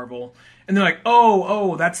from Marvel. And they're like,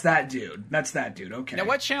 oh, that's that dude. That's that dude. Okay. Now,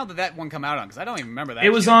 what channel did that one come out on? Because I don't even remember that.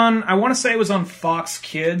 It was on, I want to say it was on Fox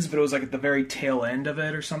Kids, but it was like at the very tail end of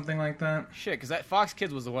it or something like that. Shit, because that Fox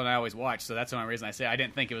Kids was the one I always watched, so that's the only reason I say I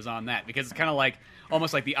didn't think it was on that. Because it's kind of like,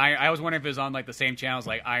 almost like I was wondering if it was on like the same channels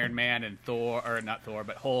like Iron Man and Thor, or not Thor,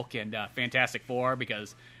 but Hulk and Fantastic Four,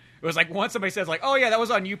 because it was like once somebody says like, oh yeah, that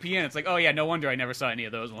was on UPN, it's like, oh yeah, no wonder I never saw any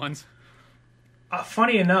of those ones.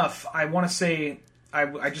 Funny enough, I want to say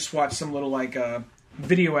I just watched some little like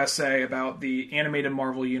video essay about the animated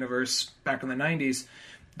Marvel universe back in the 90s.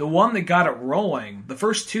 The one that got it rolling, the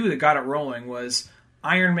first 2 that got it rolling was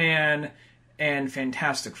Iron Man and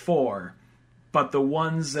Fantastic Four. But the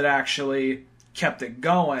ones that actually kept it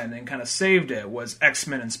going and kind of saved it was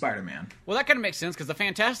X-Men and Spider-Man. Well, that kind of makes sense, because the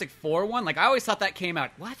Fantastic Four one, like I always thought that came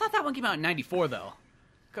out... Well, I thought that one came out in 94, though.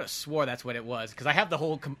 Could have swore that's what it was, because I have the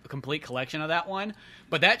whole complete collection of that one.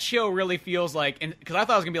 But that show really feels like, because I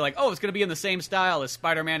thought it was gonna be like, oh, it's gonna be in the same style as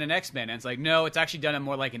Spider-Man and X-Men, and it's like, no, it's actually done in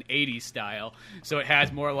more like an '80s style. So it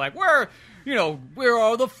has more like, where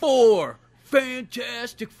are the 4?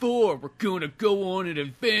 Fantastic Four. We're gonna go on an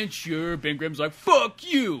adventure. Ben Grimm's like, fuck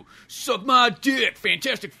you, suck my dick.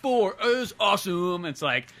 Fantastic Four is awesome. It's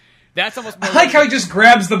like. That's almost more I like how he just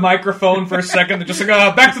grabs the microphone for a second and just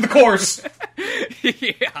like, back to the course.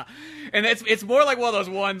 Yeah. And it's more like one of those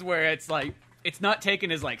ones where it's like, it's not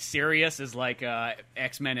taken as like serious as like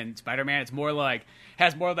X-Men and Spider-Man. It's more like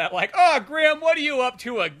has more of that like, oh Graham, what are you up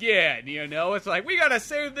to again? You know, it's like we gotta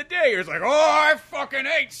save the day. It's like, oh, I fucking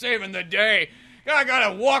hate saving the day. I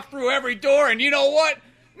gotta walk through every door, and you know what?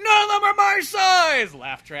 None of them are my size.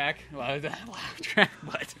 Laugh track. Well, laugh track.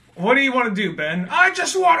 But what do you want to do, Ben? I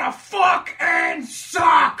just want to fuck and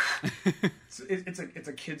suck. It's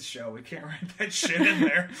a kids show. We can't write that shit in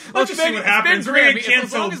there. Let's just see what happens. We're gonna get canceled.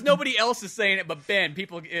 As long as nobody else is saying it, but Ben,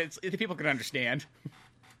 people can understand.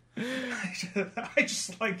 I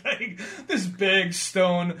just like that this big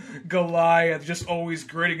stone Goliath just always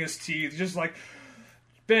gritting his teeth, just like,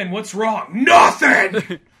 Ben, what's wrong?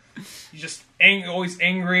 Nothing. He's just always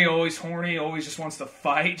angry, always horny, always just wants to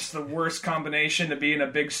fight. It's the worst combination to be in a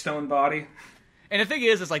big stone body. And the thing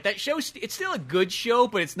is like that show, it's still a good show,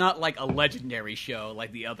 but it's not like a legendary show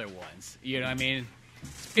like the other ones. You know what I mean?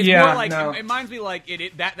 It's more like, it reminds me like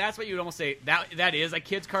that's what you would almost say, that is a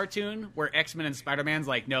kid's cartoon, where X-Men and Spider-Man's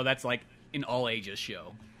like, no, that's like an all ages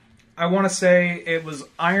show. I want to say it was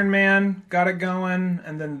Iron Man got it going,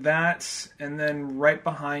 and then right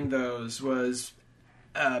behind those was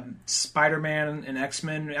Spider-Man and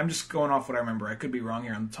X-Men. I'm just going off what I remember. I could be wrong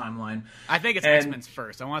here on the timeline. I think it's X-Men's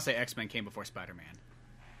first. I want to say X-Men came before Spider-Man.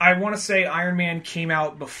 I want to say Iron Man came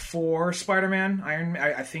out before Spider-Man.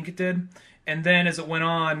 I think it did. And then as it went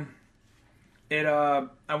on, I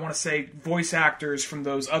want to say voice actors from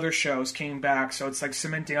those other shows came back, so it's like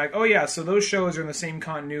cementing, like, oh yeah, so those shows are in the same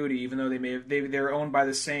continuity, even though they're owned by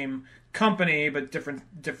the same company, but different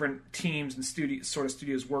teams and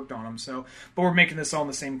studios worked on them. So, but we're making this all in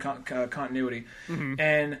the same continuity. Mm-hmm.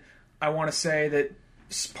 And I want to say that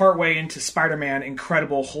partway into Spider-Man,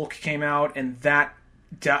 Incredible Hulk came out, and that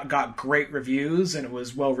got great reviews and it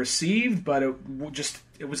was well received, but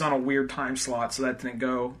it was on a weird time slot, so that didn't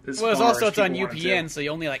go as far. Well, it's on UPN, so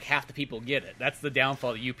only like half the people get it. That's the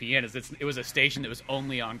downfall of UPN, is it was a station that was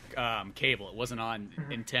only on cable. It wasn't on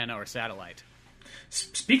antenna or satellite.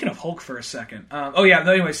 Speaking of Hulk for a second.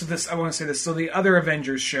 Anyway, so I want to say this. So the other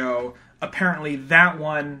Avengers show, apparently that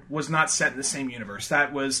one was not set in the same universe.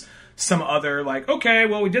 That was some other, like, okay,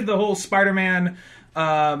 well, we did the whole Spider-Man,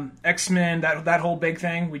 X-Men, that whole big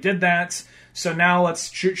thing. We did that. So now let's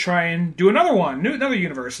try and do another one, another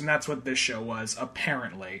universe, and that's what this show was,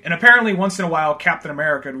 apparently. And apparently, once in a while, Captain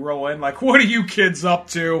America would roll in, like, what are you kids up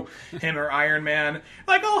to? Him or Iron Man.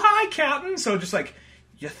 Like, oh, hi, Captain. So just like,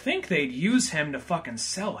 you think they'd use him to fucking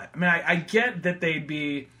sell it. I mean, I get that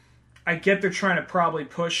I get they're trying to probably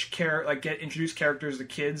push, introduce characters to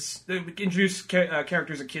kids. Introduce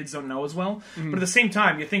characters that kids don't know as well. Mm-hmm. But at the same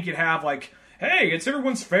time, you think you'd have, like, hey, it's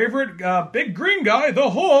everyone's favorite big green guy, the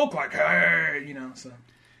Hulk. Like, hey, you know, so.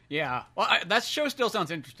 Yeah. Well, that show still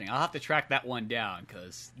sounds interesting. I'll have to track that one down,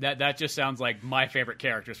 because that just sounds like my favorite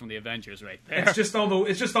characters from the Avengers right there. It's just all the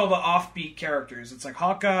offbeat characters. It's like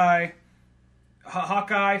Hawkeye,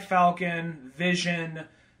 Falcon, Vision,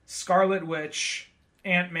 Scarlet Witch,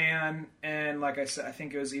 Ant-Man, and like I said, I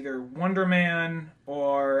think it was either Wonder Man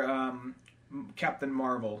or Captain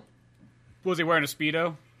Marvel. Was he wearing a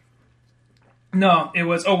Speedo? No, it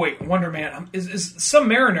was. Oh wait, Wonder Man is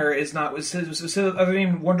Submariner is not. Was his other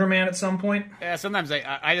name Wonder Man at some point? Yeah, sometimes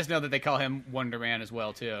I just know that they call him Wonder Man as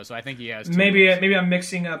well too. So I think he has. Maybe I'm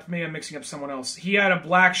mixing up someone else. He had a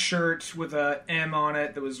black shirt with a M on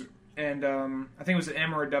it that was, and I think it was an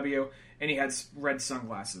M or a W, and he had red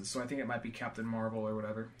sunglasses. So I think it might be Captain Marvel or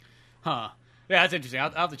whatever. Huh. Yeah, that's interesting.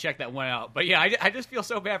 I'll have to check that one out. But yeah, I just feel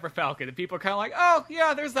so bad for Falcon. And people are kind of like, oh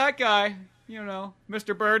yeah, there's that guy. You know,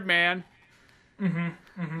 Mr. Birdman.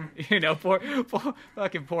 Mm-hmm, mm-hmm. You know,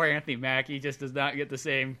 poor Anthony Mackie just does not get the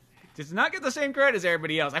same credit as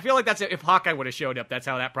everybody else. I feel like that's if Hawkeye would have showed up, that's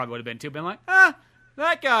how that probably would have been too. Been like,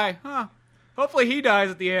 that guy, hopefully he dies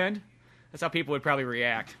at the end. That's how people would probably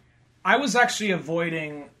react. I was actually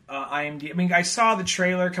avoiding IMDb. I mean, I saw the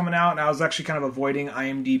trailer coming out, and I was actually kind of avoiding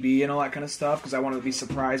IMDb and all that kind of stuff because I wanted to be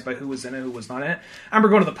surprised by who was in it, who was not in it. I remember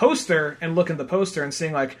going to the poster and looking at the poster and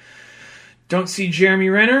seeing like, don't see Jeremy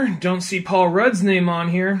Renner. Don't see Paul Rudd's name on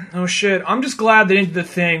here. Oh, shit. I'm just glad they didn't do the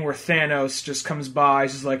thing where Thanos just comes by.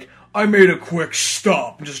 He's just like, I made a quick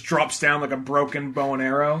stop. And just drops down like a broken bow and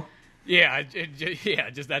arrow. Yeah,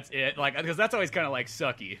 just that's it. Like, because that's always kind of like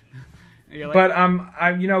sucky. Like, but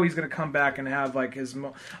I he's gonna come back and have like his.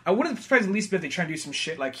 I wouldn't be surprised at least if they try and do some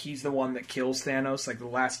shit like he's the one that kills Thanos, like the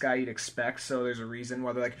last guy you'd expect. So there's a reason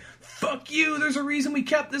why they're like, "Fuck you!" There's a reason we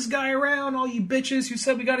kept this guy around. All you bitches who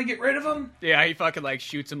said we got to get rid of him. Yeah, he fucking like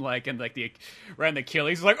shoots him like and like right in the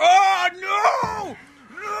Achilles. He's like, "Oh no,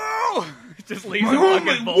 no!" Just leaves my him only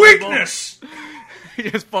fucking vulnerable. weakness. He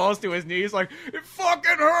just falls to his knees like, "It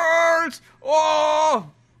fucking hurts!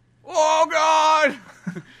 Oh, Oh God!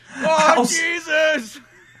 Oh Jesus!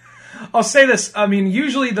 I'll say this. I mean,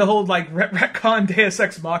 usually the whole like retcon Deus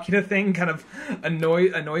Ex Machina thing kind of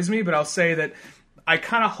annoys me, but I'll say that I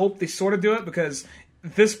kind of hope they sort of do it, because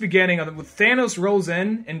this beginning of when Thanos rolls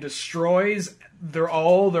in and destroys the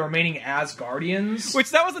remaining Asgardians. Which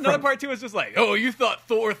that was another part too. It's just like, oh, you thought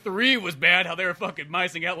Thor 3 was bad? How they were fucking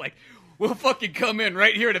micing out like, we'll fucking come in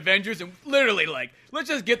right here at Avengers and literally like, let's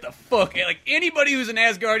just get the fuck like anybody who's an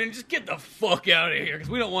Asgardian, just get the fuck out of here because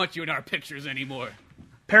we don't want you in our pictures anymore.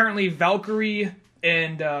 Apparently, Valkyrie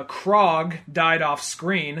and Krog died off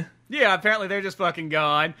screen. Yeah, apparently they're just fucking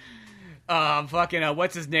gone.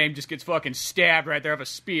 What's his name just gets fucking stabbed right there with a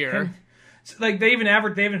spear. Like they even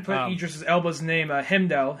put Idris Elba's name,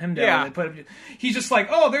 Heimdall. Yeah. He's just like,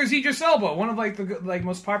 oh, there's Idris Elba, one of like the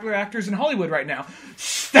most popular actors in Hollywood right now.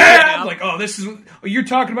 Stab! Yeah. Like, oh, you're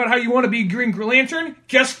talking about how you want to be Green Lantern?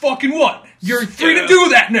 Guess fucking what? You're free to do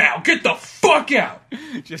that now. Get the fuck out.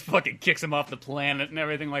 Just fucking kicks him off the planet and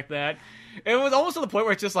everything like that. It was almost to the point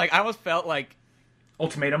where it's just like I almost felt like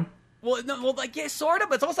ultimatum. Well, no, like, yeah, sort of,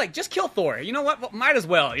 but it's almost like, just kill Thor. You know what? Well, might as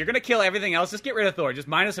well. You're going to kill everything else. Just get rid of Thor. Just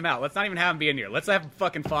minus him out. Let's not even have him be in here. Let's have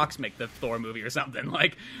fucking Fox make the Thor movie or something.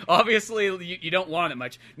 Like, obviously, you don't want it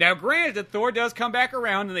much. Now, granted, Thor does come back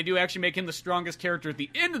around, and they do actually make him the strongest character at the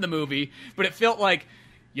end of the movie, but it felt like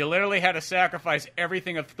you literally had to sacrifice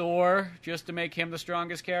everything of Thor just to make him the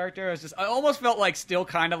strongest character. I almost felt like still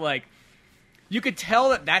kind of like, you could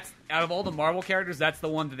tell that's, out of all the Marvel characters, that's the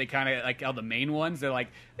one that they kind of, like, all the main ones, they're like,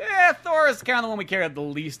 Thor is kind of the one we care the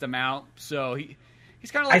least amount, so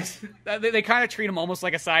he's kind of like, they kind of treat him almost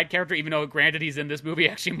like a side character, even though, granted, he's in this movie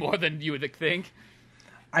actually more than you would think.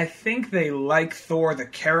 I think they like Thor, the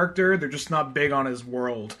character, they're just not big on his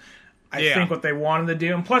world. I think what they wanted to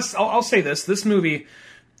do, and plus, I'll say this movie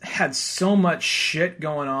had so much shit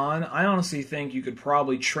going on, I honestly think you could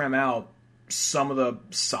probably trim out some of the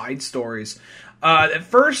side stories. At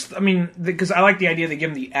first, I mean, because I like the idea they give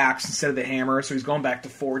him the axe instead of the hammer, so he's going back to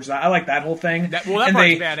forge. I like that whole thing. That part's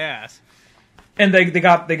badass. And they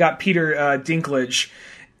got Peter Dinklage,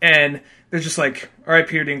 and they're just like, all right,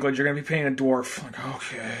 Peter Dinklage, you're gonna be playing a dwarf. Like,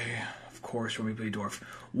 okay, of course we're gonna play a dwarf.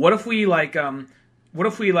 What if we scale? What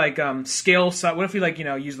if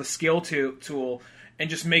we use the scale tool and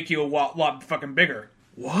just make you a lot fucking bigger?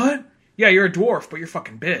 What? Yeah, you're a dwarf, but you're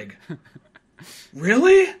fucking big.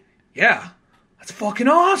 Really? Yeah. That's fucking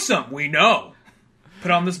awesome. We know.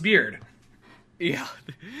 Put on this beard. Yeah.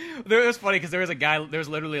 It was funny because there was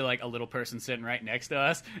literally like a little person sitting right next to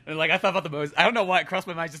us. And like I thought about I don't know why it crossed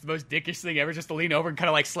my mind, just the most dickish thing ever, just to lean over and kind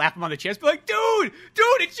of like slap him on the chest. Be like, dude,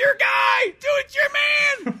 it's your guy. Dude, it's your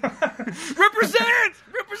man. Represent.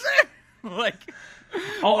 Like,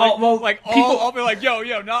 I'll be like,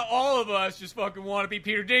 yo, not all of us just fucking want to be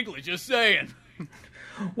Peter Dinklage, just saying.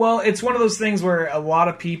 Well, it's one of those things where a lot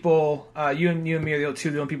of people, you and me are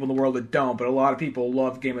the only people in the world that don't, but a lot of people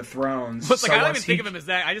love Game of Thrones. But I don't even think of him as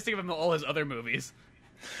that. I just think of him in all his other movies.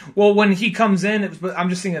 Well, when he comes in,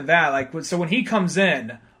 I'm just thinking of that. Like, so when he comes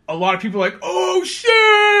in, a lot of people are like, "Oh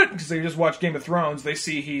shit!" because they just watch Game of Thrones. They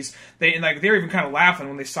see they were even kind of laughing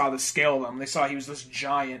when they saw the scale of him. They saw he was this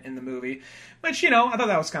giant in the movie, which I thought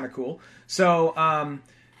that was kind of cool. So,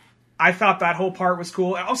 I thought that whole part was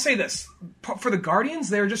cool. I'll say this. For the Guardians,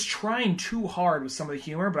 they were just trying too hard with some of the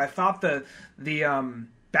humor, but I thought the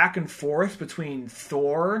back and forth between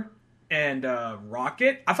Thor and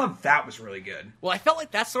Rocket, I thought that was really good. Well, I felt like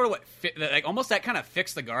that's sort of what almost that kind of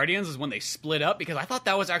fixed the Guardians is when they split up, because I thought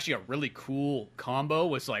that was actually a really cool combo.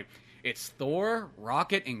 Was like, it's Thor,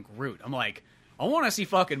 Rocket, and Groot. I'm like, I want to see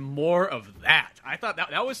fucking more of that. I thought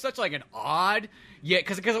that was such like an odd... Yeah,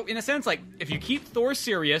 because in a sense, like, if you keep Thor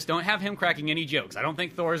serious, don't have him cracking any jokes. I don't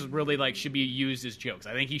think Thor's really, like, should be used as jokes.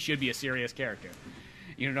 I think he should be a serious character.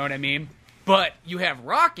 You know what I mean? But you have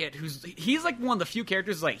Rocket, he's, like, one of the few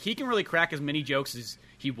characters, like, he can really crack as many jokes as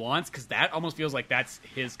he wants, because that almost feels like that's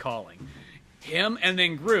his calling. Him, and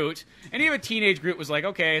then Groot, and even teenage Groot was like,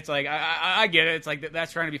 okay, it's like, I get it. It's like,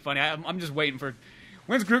 that's trying to be funny. I'm just waiting for...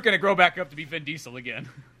 When's Groot going to grow back up to be Vin Diesel again?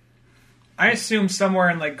 I assumed somewhere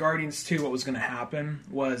in like Guardians 2 what was going to happen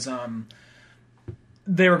was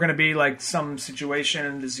they were going to be like some situation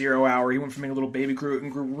in the 0 hour. He went from being a little baby Groot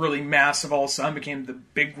and grew really massive all of a sudden, became the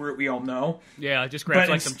big Groot we all know. Yeah, just grabs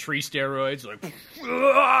like some tree steroids. Like,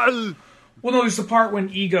 well, no, there's the part when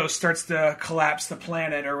Ego starts to collapse the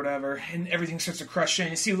planet or whatever, and everything starts to crush in.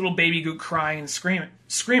 You see little baby Groot crying and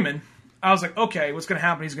screaming. I was like, okay, what's going to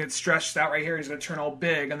happen? He's going to get stretched out right here. He's going to turn all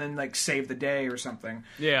big and then, like, save the day or something.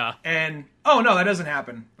 Yeah. And, oh, no, that doesn't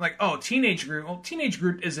happen. Like, oh, Teenage Groot. Well, Teenage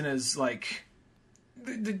Groot isn't as, like...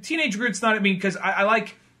 The Teenage Groot's not... I mean, because I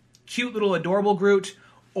like cute little adorable Groot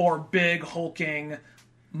or big, hulking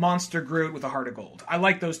monster Groot with a heart of gold. I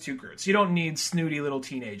like those two Groots. You don't need snooty little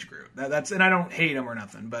teenage Groot. And I don't hate him or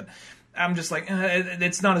nothing, but I'm just like,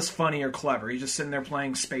 it's not as funny or clever. He's just sitting there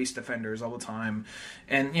playing Space Defenders all the time.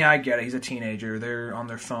 And yeah, I get it. He's a teenager. They're on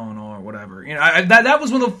their phone or whatever. You know, that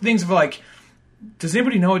was one of the things of like, does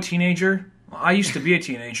anybody know a teenager? Well, I used to be a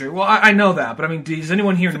teenager. Well, I know that, but I mean, does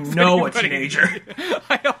anyone here know a teenager?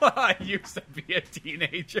 I know I used to be a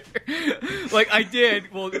teenager. Like, I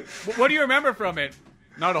did. Well, what do you remember from it?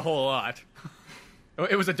 Not a whole lot.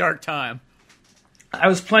 It was a dark time. I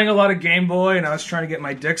was playing a lot of Game Boy, and I was trying to get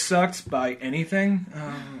my dick sucked by anything.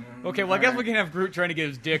 Okay, well, I guess we can have Groot trying to get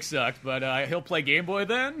his dick sucked, but he'll play Game Boy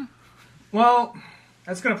then? Well,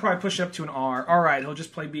 that's going to probably push up to an R. All right, he'll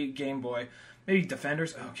just play Game Boy. Maybe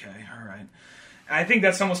Defenders? Okay, all right. I think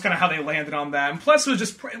that's almost kind of how they landed on that. And plus, it was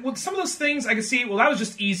just... Well, some of those things, I could see... Well, that was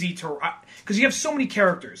just easy to... Because you have so many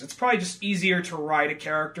characters. It's probably just easier to write a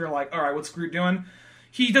character like, all right, what's Groot doing?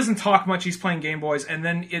 He doesn't talk much. He's playing Game Boys. And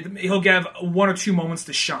then he'll have 1 or 2 moments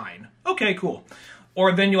to shine. Okay, cool.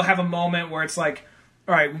 Or then you'll have a moment where it's like,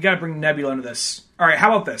 all right, we got to bring Nebula into this. All right,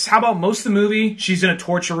 how about this? How about most of the movie, she's in a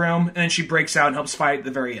torture room, and then she breaks out and helps fight at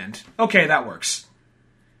the very end. Okay, that works.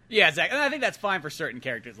 Yeah, exactly. And I think that's fine for certain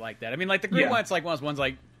characters like that. I mean, like, the Groot one's like one of those ones,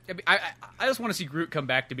 like, I just want to see Groot come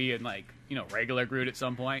back to being, like, you know, regular Groot at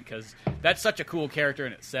some point, because that's such a cool character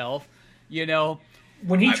in itself, you know?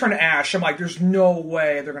 When he turned Ash, I'm like, there's no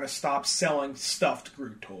way they're going to stop selling stuffed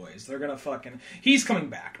Groot toys. They're going to fucking... He's coming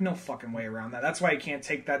back. No fucking way around that. That's why you can't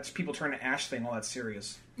take that people turn to Ash thing all that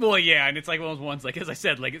serious. Well, yeah, and it's like one of those ones, like, as I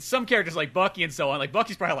said, like, some characters like Bucky and so on, like,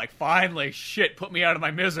 Bucky's probably like, finally, shit, put me out of my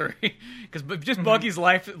misery. Because just Bucky's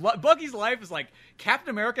life is like, Captain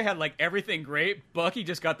America had, like, everything great. Bucky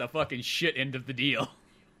just got the fucking shit end of the deal.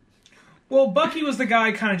 Well, Bucky was the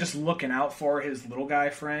guy kind of just looking out for his little guy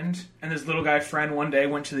friend. And his little guy friend one day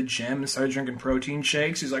went to the gym and started drinking protein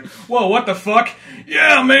shakes. He's like, whoa, what the fuck?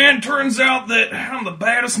 Yeah, man, turns out that I'm the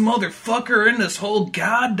baddest motherfucker in this whole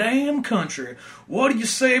goddamn country. What do you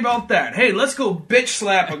say about that? Hey, let's go bitch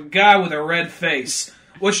slap a guy with a red face.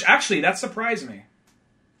 Which, actually, that surprised me.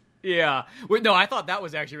 Yeah. Well, no, I thought that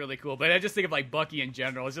was actually really cool. But I just think of, like, Bucky in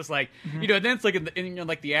general. It's just like, you know, then it's like in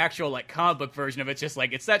like the actual, like, comic book version of it, it's just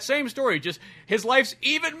like, it's that same story, just his life's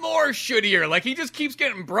even more shittier. Like, he just keeps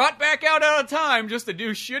getting brought back out of time just to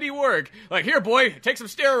do shitty work. Like, here, boy, take some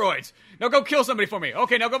steroids. Now go kill somebody for me.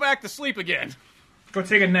 Okay, now go back to sleep again. Go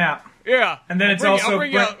take a nap. Yeah. And then it's also...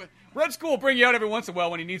 Red Skull will bring you out every once in a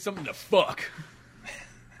while when he needs something to fuck.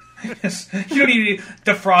 Yes. You don't need to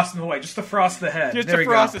defrost him away. Just defrost the head. Just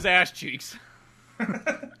defrost his ass cheeks.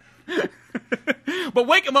 But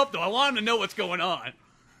wake him up, though. I want him to know what's going on.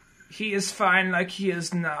 He is fine like he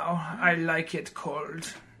is now. I like it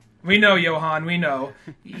cold. We know, Johan. We know.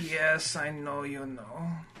 Yes, I know you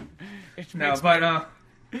know.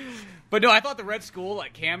 But no, I thought the Red Skull,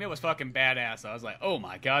 like, cameo was fucking badass. I was like, oh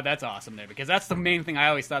my god, that's awesome there. Because that's the main thing I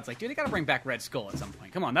always thought. It's like, dude, they gotta bring back Red Skull at some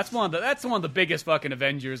point. Come on, that's one of the biggest fucking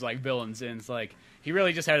Avengers, like, villains. And it's like, he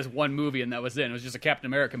really just had his one movie and that was it. It was just a Captain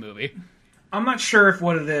America movie. I'm not sure if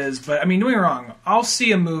what it is, but, I mean, don't get me wrong. I'll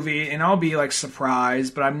see a movie and I'll be, like,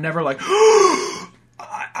 surprised, but I'm never like,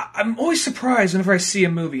 I'm always surprised whenever I see a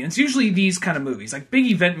movie. And it's usually these kind of movies, like big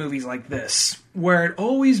event movies like this, where it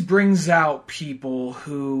always brings out people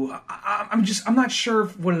who I'm not sure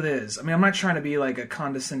what it is. I mean, I'm not trying to be like a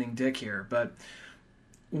condescending dick here, but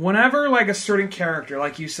whenever like a certain character,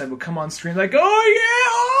 like you said, would come on screen, like,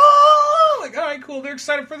 oh yeah, like, all right, cool, they're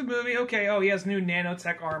excited for the movie. Okay, oh, he has new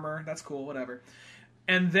nanotech armor. That's cool, whatever.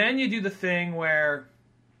 And then you do the thing where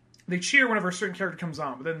they cheer whenever a certain character comes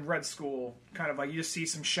on, but then Red Skull, kind of like, you just see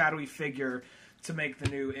some shadowy figure to make the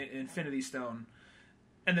new Infinity Stone.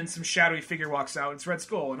 And then some shadowy figure walks out, it's Red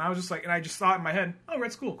Skull. And I was just like, and I just thought in my head, oh,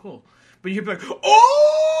 Red Skull, cool. But you'd be like,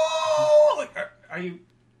 oh! Like, are you...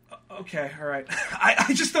 Okay, all right.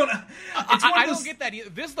 I just don't... I don't get that either.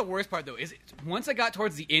 This is the worst part, though, is once I got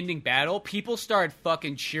towards the ending battle, people started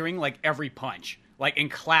fucking cheering, like, every punch. Like, and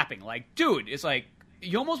clapping. Like, dude, it's like...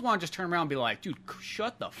 You almost want to just turn around and be like, dude,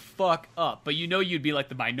 shut the fuck up. But you know you'd be like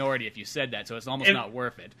the minority if you said that, so it's almost not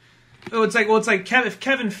worth it. It's like if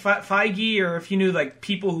Kevin Feige or if you knew like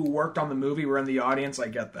people who worked on the movie were in the audience, I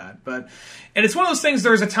get that. And it's one of those things,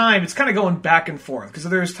 there's a time, it's kind of going back and forth. Because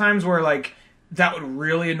there's times where like that would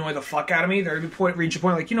really annoy the fuck out of me. There would reach a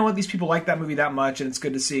point like, you know what, these people like that movie that much and it's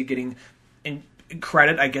good to see it getting in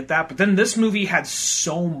credit, I get that. But then this movie had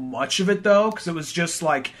so much of it though, because it was just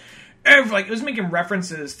like... it was making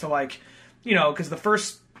references to, like, you know, because the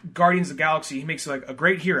first Guardians of the Galaxy, he makes like a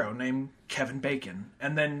great hero named Kevin Bacon.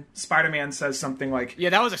 And then Spider-Man says something like...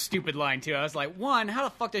 Yeah, that was a stupid line, too. I was like, one, how the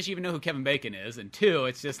fuck does she even know who Kevin Bacon is? And two,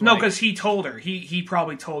 it's just No, because he told her. He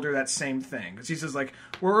probably told her that same thing. Because he says, like,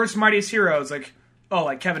 we're Earth's mightiest heroes. Like, oh,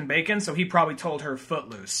 like Kevin Bacon? So he probably told her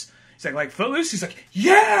Footloose. He's like Footloose? He's like,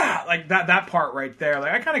 yeah! Like, that part right there.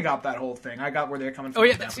 Like, I kind of got that whole thing. I got where they're coming from. Oh,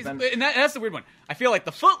 yeah, that's the weird one. I feel like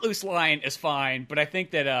the Footloose line is fine, but I think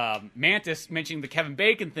that Mantis mentioning the Kevin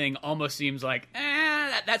Bacon thing almost seems like,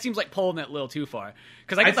 that seems like pulling it a little too far.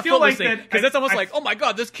 Because I get the Footloose thing, because that's almost like, oh my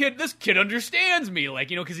god, this kid understands me. Like,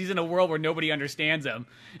 you know, because he's in a world where nobody understands him.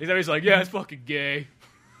 He's always like, yeah, it's fucking gay.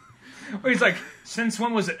 Well, he's like, since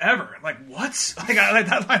when was it ever? Like, what? Like,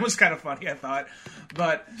 that line was kind of funny, I thought.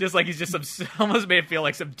 But just like he's just almost made it feel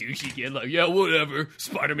like some douchey kid. Like, yeah, whatever.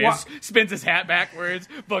 Spider-Man spins his hat backwards,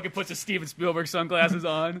 fucking puts his Steven Spielberg sunglasses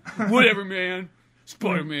on. Whatever, man.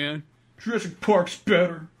 Spider-Man. Jurassic Park's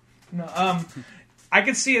better. No, I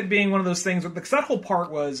could see it being one of those things, because that whole part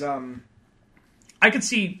was, I could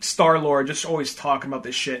see Star-Lord just always talking about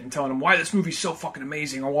this shit and telling him why this movie's so fucking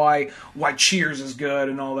amazing, or why Cheers is good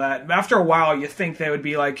and all that. But after a while, you think they would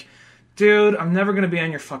be like, dude, I'm never going to be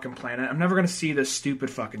on your fucking planet. I'm never going to see this stupid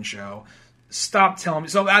fucking show. Stop telling me.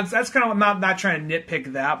 So that's kind of, I'm not trying to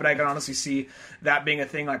nitpick that, but I can honestly see that being a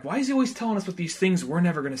thing. Like, why is he always telling us what these things we're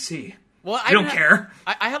never going to see? Well, I don't care.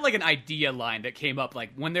 I had like an idea line that came up,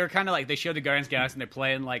 like when they're kind of like, they showed the Guardians of the Galaxy and they're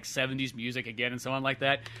playing like 70s music again and so on like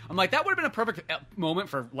that. I'm like, that would have been a perfect moment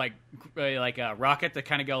for like Rocket to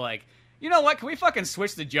kind of go like, you know what, can we fucking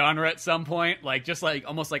switch the genre at some point? Like, just like,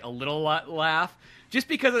 almost like a little laugh. Just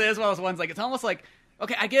because it is one of those ones, like, it's almost like,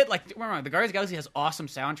 okay, I get, like, remember, the Guardians of the Galaxy has awesome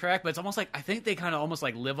soundtrack, but it's almost like, I think they kind of almost,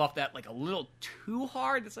 like, live off that, like, a little too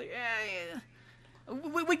hard. It's like, yeah.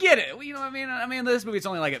 We get it. You know what I mean? I mean, this movie, it's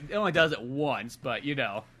only, like, it only does it once, but, you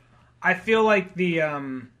know. I feel like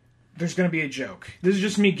there's going to be a joke. This is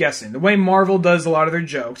just me guessing. The way Marvel does a lot of their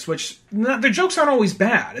jokes, which, their jokes aren't always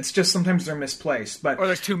bad. It's just sometimes they're misplaced. But or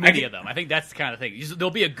there's too many of them. I think that's the kind of thing.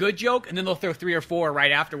 There'll be a good joke, and then they'll throw 3 or 4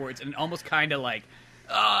 right afterwards, and almost kind of like,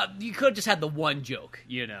 you could have just had the one joke,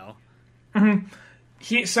 you know.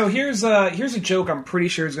 Mm-hmm. So here's a joke I'm pretty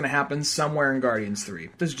sure is going to happen somewhere in Guardians 3.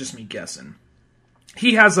 This is just me guessing.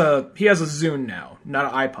 He has a Zune now,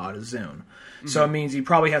 not an iPod, a Zune. Mm-hmm. So it means he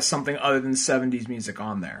probably has something other than 70s music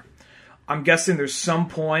on there. I'm guessing there's some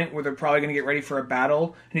point where they're probably going to get ready for a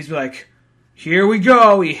battle, and he's like, here we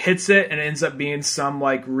go. He hits it, and it ends up being some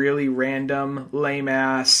like really random,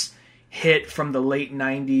 lame-ass hit from the late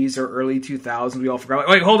 90s or early 2000s. We all forgot.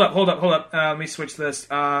 Wait, hold up. Let me switch this. Who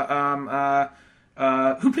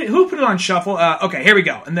put it on shuffle? Okay, here we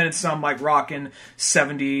go. And then it's some like rockin'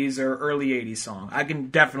 70s or early 80s song. I can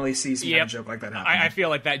definitely see some kind of joke like that happening. I feel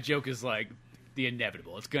like that joke is like the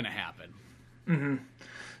inevitable. It's going to happen. Mm-hmm.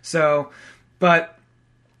 So, but,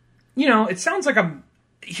 you know, it sounds like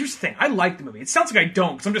here's the thing. I like the movie. It sounds like I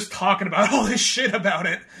don't, because I'm just talking about all this shit about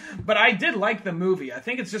it. But I did like the movie. I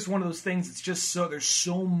think it's just one of those things, it's just there's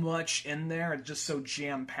so much in there. It's just so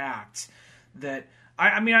jam-packed that,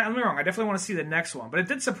 I'm not wrong. I definitely want to see the next one. But it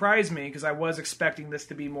did surprise me, because I was expecting this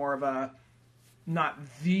to be more of a, not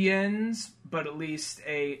the ends, but at least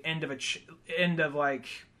a end of like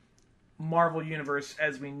Marvel Universe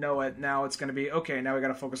as we know it. Now it's going to be, okay, now we got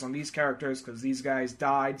to focus on these characters because these guys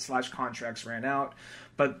died / contracts ran out.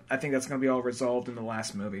 But I think that's going to be all resolved in the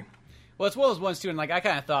last movie. Well, it's one of those ones, too, and, like, I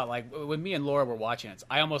kind of thought, like, when me and Laura were watching it,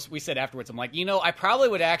 we said afterwards, I'm like, you know, I probably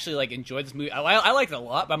would actually, like, enjoy this movie. I liked it a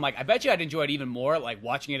lot, but I'm like, I bet you I'd enjoy it even more, like,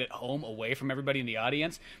 watching it at home away from everybody in the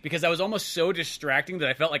audience, because that was almost so distracting that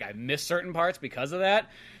I felt like I missed certain parts because of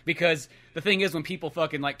that. Because the thing is, when people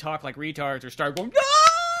fucking, like, talk like retards or start going,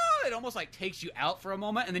 ah! It almost, like, takes you out for a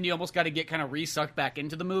moment, and then you almost got to get kind of re-sucked back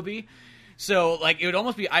into the movie. So, like, it would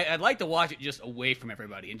almost be, I'd like to watch it just away from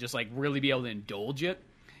everybody and just, like, really be able to indulge it.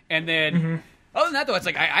 And then, other than that, though, it's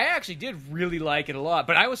like, I actually did really like it a lot.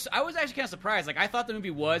 But I was actually kind of surprised. Like, I thought the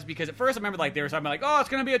movie was, because at first I remember, like, they were talking about, like, oh, it's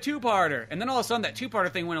going to be a 2-parter. And then all of a sudden that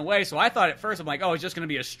 2-parter thing went away. So I thought at first, I'm like, oh, it's just going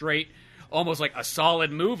to be a straight, almost like a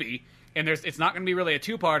solid movie. And it's not going to be really a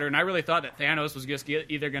 2-parter. And I really thought that Thanos was just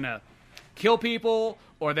either going to kill people,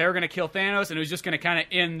 or they were going to kill Thanos, and it was just going to kind of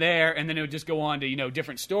end there, and then it would just go on to, you know,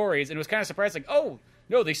 different stories. And it was kind of surprised, like, oh,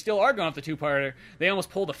 no, they still are going off the 2-parter. They almost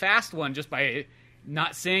pulled a fast one just by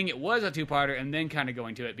not saying it was a 2-parter and then kind of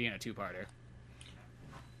going to it being a 2-parter.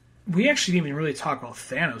 We actually didn't even really talk about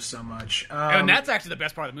Thanos so much. And that's actually the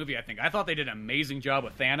best part of the movie, I think. I thought they did an amazing job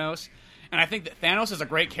with Thanos. And I think that Thanos is a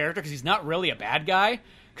great character because he's not really a bad guy.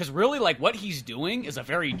 Because really, like, what he's doing is a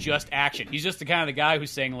very just action. He's just the kind of the guy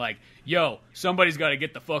who's saying, like, yo, somebody's got to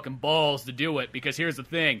get the fucking balls to do it, because here's the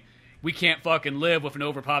thing. we can't fucking live with an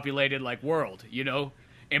overpopulated like world, you know.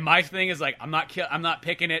 And my thing is like, I'm not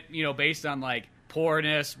picking it, you know, based on like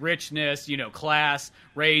poorness, richness, you know, class,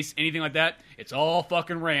 race, anything like that. It's all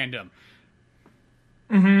fucking random.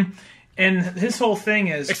 Mm-hmm. And his whole thing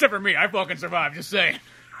is, except for me, I fucking survived. Just saying.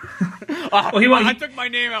 I took my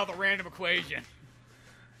name out of the random equation.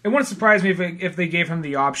 It wouldn't surprise me if they gave him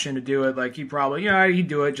the option to do it. Like, he probably, he'd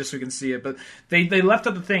do it just so we can see it. But they left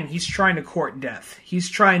out the thing. He's trying to court death. He's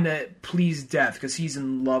trying to please death because he's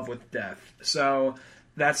in love with death. So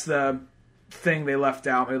that's the thing they left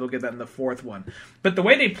out. Maybe they'll get that in the fourth one. But the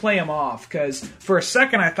way they play him off, because for a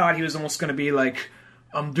second I thought he was almost going to be like,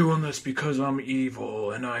 I'm doing this because I'm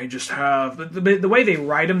evil and I just have... But the way they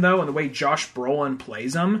write him, though, and the way Josh Brolin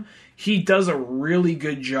plays him, he does a really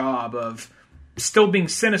good job of still being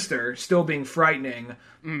sinister, still being frightening,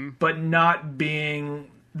 but not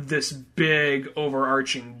being this big,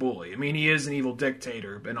 overarching bully. I mean, he is an evil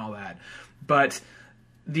dictator and all that. But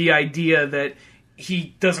the idea that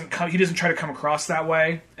he doesn't try to come across that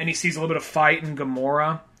way, and he sees a little bit of fight in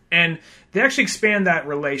Gamora, and they actually expand that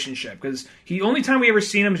relationship, because the only time we ever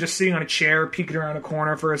seen him is just sitting on a chair, peeking around a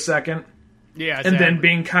corner for a second, and then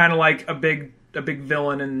being kind of like a big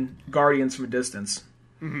villain in Guardians from a distance.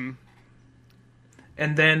 Mm-hmm.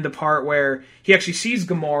 And then the part where he actually sees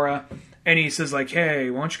Gamora, and he says, like, hey,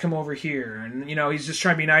 why don't you come over here? And, you know, he's just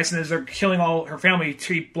trying to be nice, and as they're killing all her family,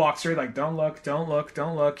 he blocks her, like, don't look, don't look,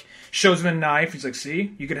 don't look. Shows him a knife. He's like,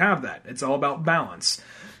 see, you could have that. It's all about balance.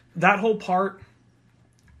 That whole part,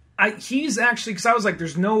 he's actually, because I was like,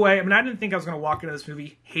 there's no way, I mean, I didn't think I was going to walk into this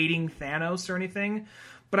movie hating Thanos or anything,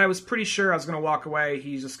 but I was pretty sure I was going to walk away,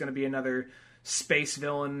 he's just going to be another space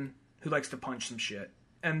villain who likes to punch some shit.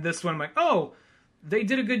 And this one, I'm like, oh, they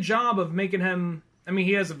did a good job of making him... I mean,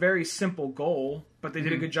 he has a very simple goal, but they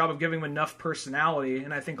did a good job of giving him enough personality,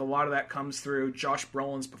 and I think a lot of that comes through Josh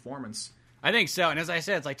Brolin's performance. I think so, and as I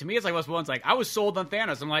said, it's like, to me, it's like what's one's like, I was sold on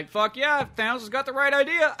Thanos. I'm like, fuck yeah, Thanos has got the right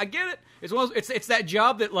idea. I get it. It's that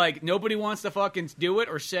job that like nobody wants to fucking do it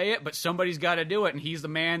or say it, but somebody's got to do it, and he's the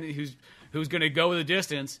man who's going to go the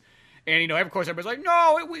distance. And, you know, of course, everybody's like,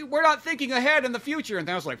 no, we're not thinking ahead in the future. And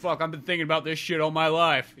Thanos like, fuck, I've been thinking about this shit all my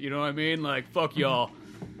life. You know what I mean? Like, fuck y'all.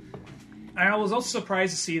 I was also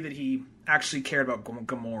surprised to see that he actually cared about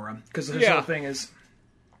Gamora, because his whole thing is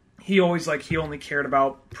he only cared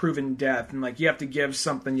about proven death, and like you have to give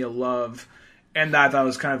something you love, and I thought it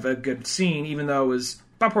was kind of a good scene, even though it was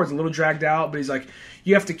that part's a little dragged out. But he's like,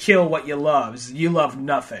 you have to kill what you love. You love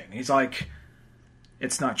nothing. He's like,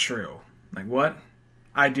 it's not true. Like, what?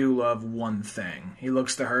 I do love one thing. He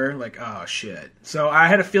looks to her like, oh shit. So I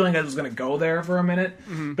had a feeling that it was going to go there for a minute,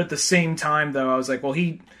 but at the same time though, I was like, well,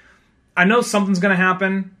 I know something's going to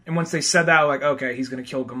happen, and once they said that, I was like, okay, he's going to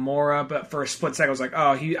kill Gamora, but for a split second, I was like,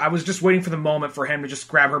 I was just waiting for the moment for him to just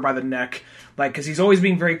grab her by the neck, like, because he's always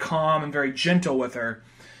being very calm and very gentle with her,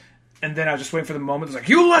 and then I was just waiting for the moment, it's like,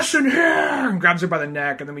 you listen here, and grabs her by the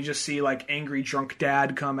neck, and then we just see, like, angry drunk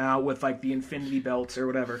dad come out with, like, the Infinity Belt or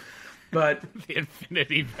whatever, but... The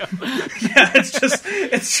Infinity Belt. Yeah,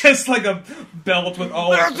 it's just like a belt with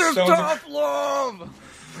all... That's just tough love!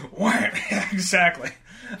 What? Exactly.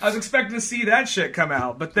 I was expecting to see that shit come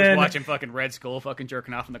out, but then... watching fucking Red Skull fucking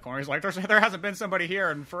jerking off in the corner. He's like, there hasn't been somebody here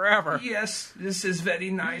in forever. Yes, this is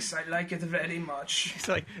very nice. I like it very much. He's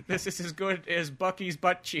like, this is as good as Bucky's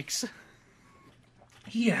butt cheeks.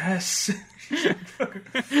 Yes.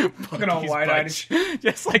 Fucking all wide-eyed.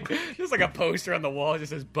 Just like a poster on the wall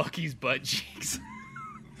just says Bucky's butt cheeks.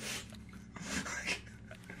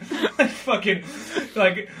 Fucking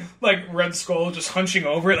like Red Skull just hunching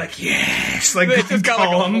over it, like yes, like it's just got like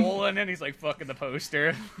a hole in it. He's like fucking the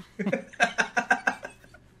poster.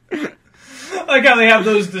 Like how they have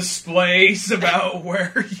those displays about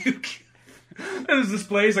where you. Those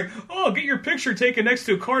displays like, oh, get your picture taken next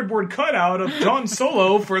to a cardboard cutout of John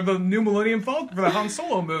Solo for the new Millennium Falcon for the Han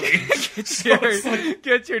Solo movie.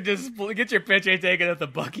 Get your picture taken at the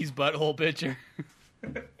Bucky's butthole picture.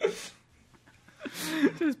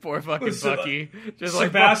 Just poor fucking Bucky. Just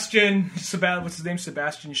Sebastian, what's his name?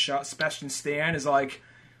 Sebastian Stan is like,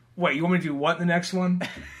 wait, you want me to do what in the next one?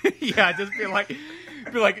 Yeah, just be like,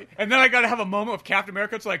 and then I gotta have a moment with Captain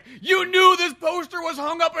America. It's like, you knew this poster was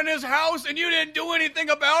hung up in his house and you didn't do anything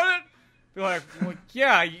about it? Be like, well,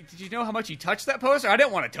 yeah, did you know how much he touched that poster? I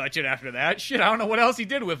didn't want to touch it after that. Shit, I don't know what else he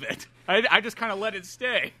did with it. I just kind of let it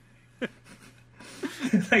stay.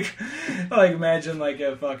 like imagine like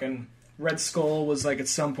a fucking Red Skull was like at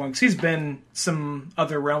some point, because he's been some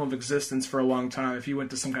other realm of existence for a long time. If he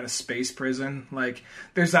went to some kind of space prison, like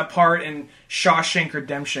there's that part in Shawshank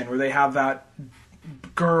Redemption where they have that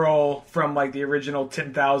girl from like the original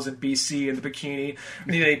 10,000 BC in the bikini.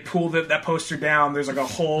 And they pulled that poster down. There's like a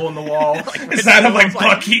hole in the wall. Instead of like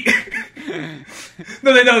Bucky.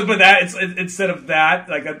 No, but that it's instead of that,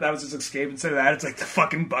 like that was his escape. Instead of that, it's like the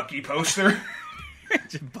fucking Bucky poster.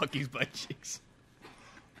 Just Bucky's butt cheeks.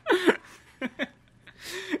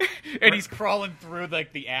 And he's crawling through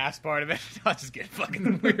like the ass part of it. I'll just get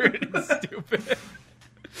fucking weird and stupid.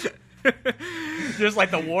 Just like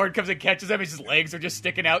the ward comes and catches him, his legs are just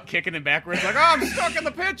sticking out, kicking him backwards, like, oh, I'm stuck in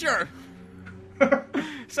the picture.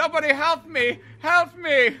 Somebody help me! Help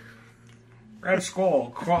me! Red Skull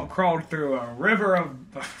crawled through a river of...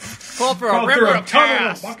 Crawled through a river of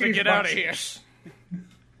ass to get out of here.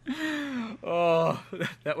 Oh,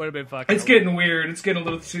 that would have been fucking... It's getting weird. It's getting a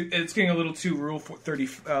little too Rule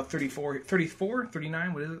 34,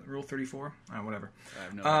 39? What is it? Rule 34? Whatever. I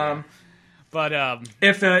have no idea. But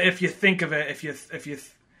if you think of it, if you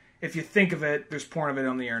think of it, there's porn of it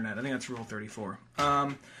on the internet. I think that's Rule 34.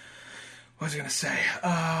 What was I gonna say?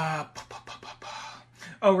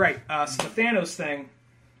 Oh right. So the Thanos thing.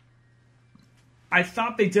 I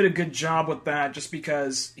thought they did a good job with that, just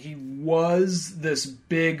because he was this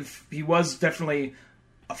big. He was definitely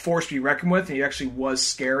a force to be reckoned with, and he actually was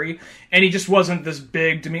scary. And he just wasn't this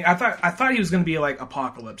big to me. I thought he was going to be like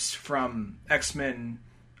Apocalypse from X-Men.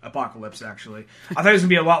 Apocalypse, actually. I thought it was going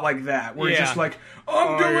to be a lot like that, where he's just like,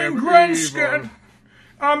 I'm doing Grayskin,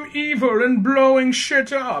 I'm evil and blowing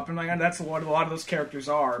shit up. And like that's what a lot of those characters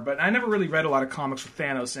are. But I never really read a lot of comics with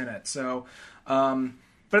Thanos in it, so...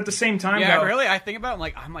 but at the same time, yeah, though, really, I think about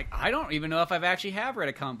it, I'm like, I don't even know if I've actually read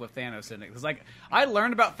a comic with Thanos in it. Because, like, I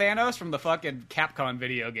learned about Thanos from the fucking Capcom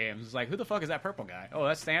video games. It's like, who the fuck is that purple guy? Oh,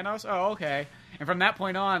 that's Thanos? Oh, okay. And from that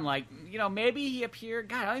point on, like, you know, maybe he appeared...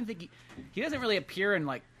 God, I don't think he doesn't really appear in,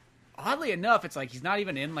 like... Oddly enough, it's like he's not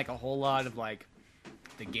even in, like, a whole lot of, like,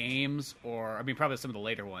 the games, or... I mean, probably some of the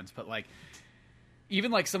later ones, but, like...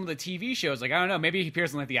 Even, like, some of the TV shows, like, I don't know, maybe he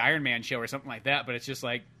appears in, like, the Iron Man show or something like that, but it's just,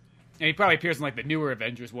 like... And he probably appears in, like, the newer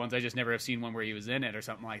Avengers ones. I just never have seen one where he was in it or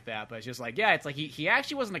something like that. But it's just like, yeah, it's like he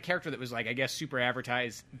actually wasn't a character that was, like, I guess, super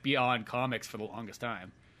advertised beyond comics for the longest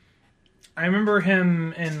time. I remember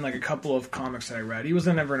him in, like, a couple of comics that I read. He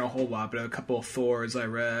wasn't ever in a whole lot, but a couple of Thors I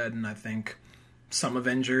read, and I think some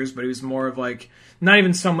Avengers. But he was more of, like, not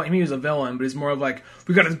even so much... I mean, he was a villain, but he's more of, like,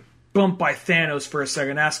 we got to bump by Thanos for a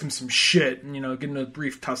second, ask him some shit, and, you know, get in a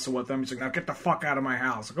brief tussle with him. He's like, now get the fuck out of my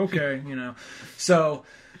house. Like, okay, you know. So...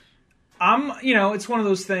 you know, it's one of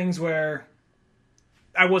those things where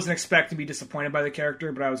I wasn't expecting to be disappointed by the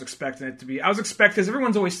character, but I was expecting it to be. Because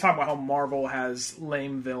everyone's always talking about how Marvel has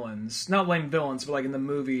lame villains. Not lame villains, but like in the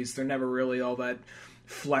movies, they're never really all that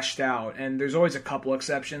fleshed out. And there's always a couple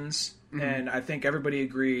exceptions, and I think everybody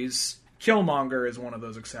agrees Killmonger is one of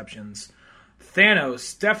those exceptions.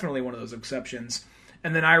 Thanos, definitely one of those exceptions.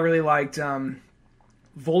 And then I really liked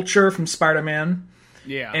Vulture from Spider-Man.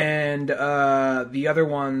 Yeah, and the other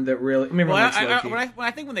one that really... When I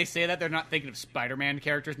think when they say that, they're not thinking of Spider-Man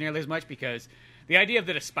characters nearly as much, because the idea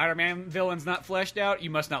that a Spider-Man villain's not fleshed out, you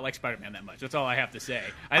must not like Spider-Man that much. That's all I have to say.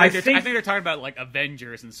 I think they're talking about, like,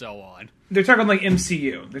 Avengers and so on. They're talking like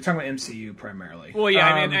MCU. They're talking about MCU primarily. Well,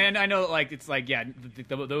 yeah, and I know, like, it's like, yeah,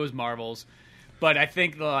 those Marvels... But I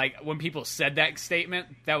think, like, when people said that statement,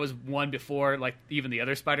 that was one before, like, even the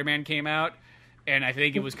other Spider-Man came out. And I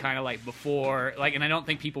think it was kind of like before, like, and I don't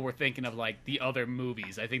think people were thinking of, like, the other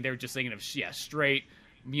movies. I think they were just thinking of, straight,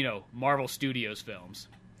 you know, Marvel Studios films.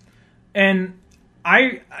 And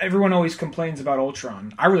everyone always complains about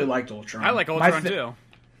Ultron. I really liked Ultron. I like Ultron too.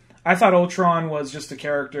 I thought Ultron was just a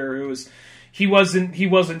character who was, he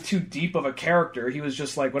wasn't too deep of a character. He was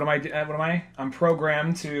just like, what am I? I'm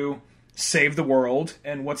programmed to save the world,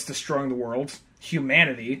 and what's destroying the world?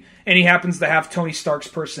 Humanity. And he happens to have Tony Stark's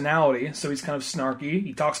personality, so he's kind of snarky.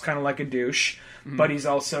 He talks kind of like a douche, but he's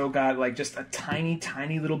also got, like, just a tiny,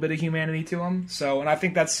 tiny little bit of humanity to him. So, and I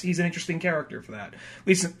think he's an interesting character for that. At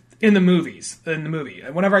least in the movie.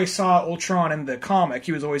 Whenever I saw Ultron in the comic,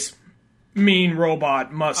 he was always mean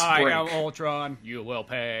robot, must break. I am Ultron, you will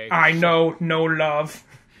pay. I know no love.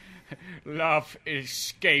 Love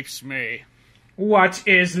escapes me. What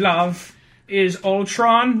is love? Is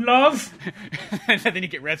Ultron love? And then you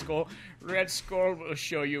get Red Skull. Red Skull will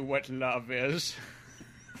show you what love is.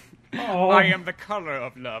 Oh. I am the color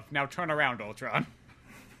of love. Now turn around, Ultron.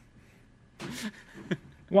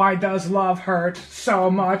 Why does love hurt so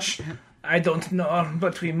much? I don't know,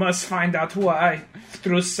 but we must find out why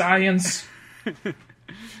through science.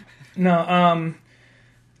 No,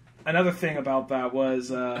 another thing about that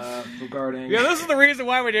was regarding... Yeah, this is the reason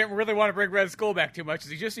why we didn't really want to bring Red Skull back too much,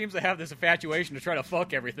 is he just seems to have this infatuation to try to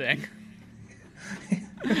fuck everything.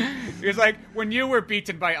 He's like, when you were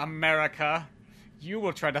beaten by America, you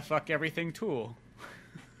will try to fuck everything too.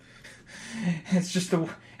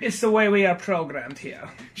 It's the way we are programmed here.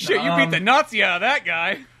 Shit, you beat the Nazi out of that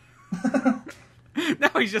guy.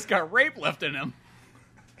 Now he's just got rape left in him.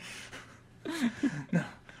 No.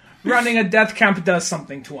 Running a death camp does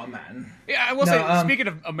something to a man. Yeah, I will say, speaking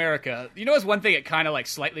of America, you know what's one thing that kind of, like,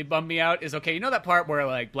 slightly bummed me out is, okay, you know that part where,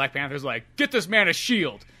 like, Black Panther's like, get this man a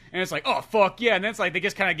shield. And it's like, oh, fuck yeah. And then it's like, they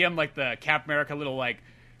just kind of give him, like, the Cap America little, like,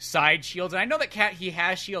 side shields. And I know that he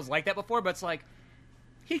has shields like that before, but it's like,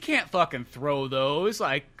 he can't fucking throw those.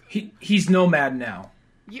 Like, he's nomad now.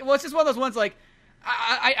 Yeah, well, it's just one of those ones, like,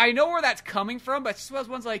 I know where that's coming from, but it's just one of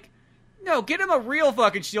those ones, like, no, get him a real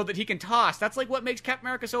fucking shield that he can toss. That's like what makes Captain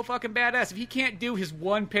America so fucking badass. If he can't do his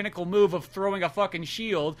one pinnacle move of throwing a fucking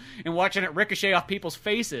shield and watching it ricochet off people's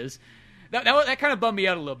faces, that kind of bummed me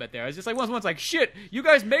out a little bit there. It's just like one's like, shit, you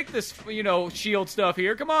guys make this, shield stuff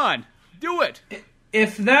here. Come on, do it.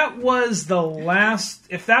 If this was the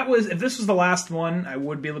last one, I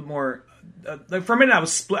would be a little more. Like for a minute, I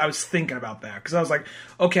was thinking about that because I was like,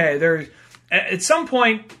 okay, at some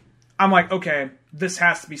point, I'm like, okay, this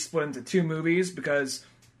has to be split into 2 movies because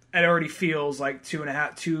it already feels like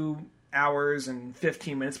 2 hours and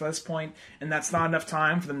 15 minutes by this point, and that's not enough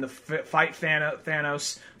time for them to fight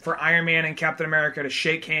Thanos, for Iron Man and Captain America to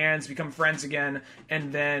shake hands, become friends again,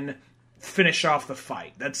 and then finish off the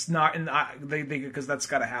fight. That's not because that's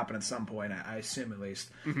got to happen at some point, I assume at least.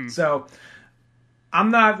 Mm-hmm. So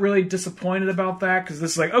I'm not really disappointed about that because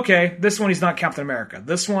this is like, okay, this one he's not Captain America.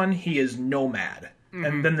 This one he is Nomad. Mm-hmm.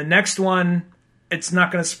 And then the next one, it's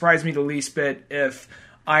not going to surprise me the least bit if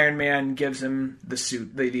Iron Man gives him the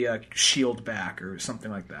suit, the shield back or something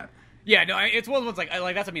like that. Yeah, no, it's one of those ones,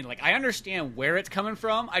 like that's what I mean. Like, I understand where it's coming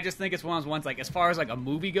from. I just think it's one of those ones, like, as far as, like, a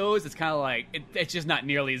movie goes, it's kind of like, it's just not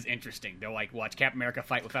nearly as interesting to, like, watch Captain America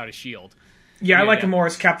fight without a shield. Yeah, I like him more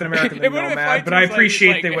as Captain America than Nomad, but I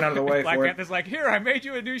appreciate they went out of the way Black for Panther's like, here, I made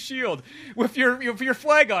you a new shield with your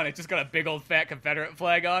flag on it. Just got a big old fat Confederate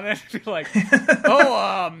flag on it. Like,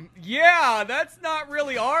 yeah, that's not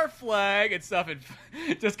really our flag and stuff. And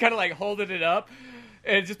just kind of like holding it up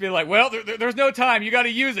and just be like, well, there's no time. You got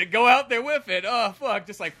to use it. Go out there with it. Oh, fuck.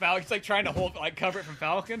 Just like Falcon. He's like trying to cover it from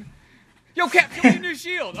Falcon. Yo, Cap, give me a new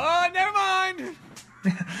shield. Oh, never mind.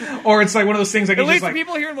 Or it's like one of those things like at least the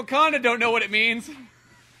people here in Wakanda don't know what it means.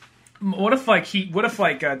 What if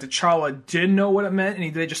T'Challa did know what it meant and he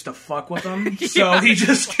did it just to fuck with them? So he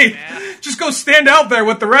just go stand out there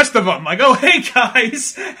with the rest of them, like, oh hey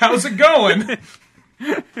guys, how's it going?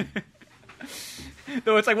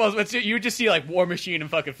 Though it's like, well, you just see like War Machine and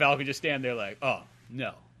fucking Falcon just stand there like, oh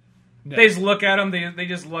no. They just look at him. They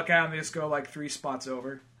just look at him. They just go like 3 spots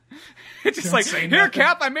over. It's just like, here, nothing.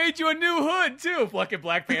 Cap, I made you a new hood, too. Fucking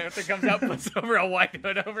Black Panther comes out, puts over a white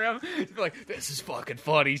hood over him. He's like, this is fucking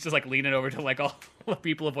funny. He's just like leaning over to like all the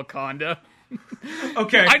people of Wakanda.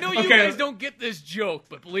 Okay. I know you guys don't get this joke,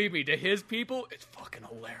 but believe me, to his people, it's fucking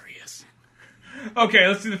hilarious. Okay,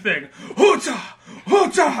 let's do the thing. Hoota!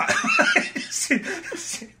 Hoota!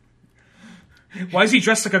 Why is he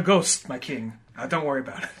dressed like a ghost, my king? Don't worry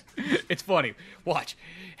about it. It's funny. Watch.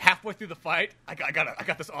 Halfway through the fight, I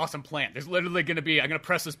got this awesome plan. There's literally going to be, I'm going to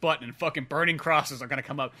press this button and fucking burning crosses are going to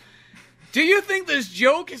come up. Do you think this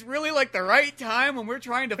joke is really like the right time when we're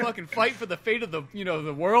trying to fucking fight for the fate of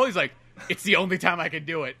the world? He's like, it's the only time I can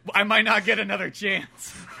do it. I might not get another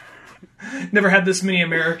chance. Never had this many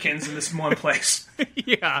Americans in this one place.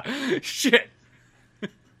 Yeah. Shit.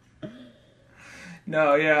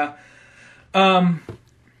 No, yeah.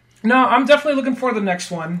 No, I'm definitely looking forward to the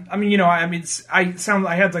next one. I mean, I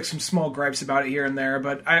had like some small gripes about it here and there,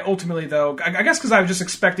 but I ultimately, though, I guess because I was just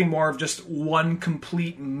expecting more of just one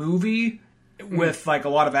complete movie with like a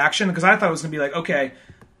lot of action. Because I thought it was gonna be like, okay,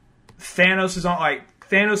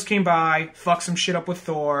 Thanos came by, fucked some shit up with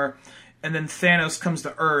Thor, and then Thanos comes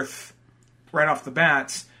to Earth right off the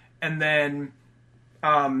bat, and then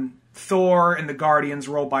Thor and the Guardians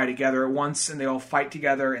roll by together at once, and they all fight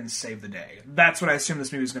together and save the day. That's what I assumed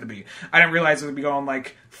this movie was going to be. I didn't realize it would be going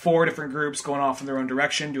like 4 different groups going off in their own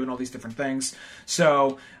direction, doing all these different things.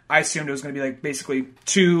 So I assumed it was going to be like basically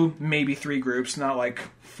 2, maybe 3 groups, not like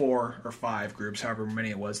 4 or 5 groups, however many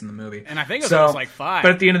it was in the movie. And I think it was almost like 5.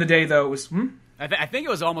 But at the end of the day, though, it was... I think it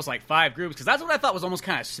was almost like 5 groups, because that's what I thought was almost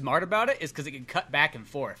kind of smart about it, is because it could cut back and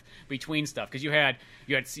forth between stuff. Because you had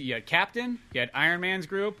Captain, you had Iron Man's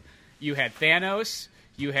group, you had Thanos,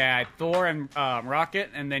 you had Thor and Rocket,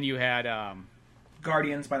 and then you had...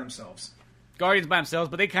 Guardians by themselves. Guardians by themselves,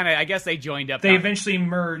 but they kind of, I guess they joined up. They eventually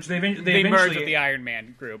merged. They merged with the Iron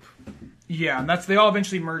Man group. Yeah, and they all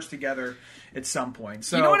eventually merged together. at some point.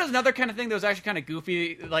 So you know what is another kind of thing that was actually kind of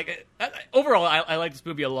goofy? Like, overall, I like this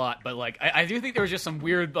movie a lot, but like, I do think there was just some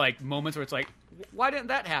weird like moments where it's like, why didn't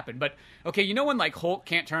that happen? But okay, you know when like Hulk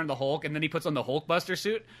can't turn the Hulk and then he puts on the Hulkbuster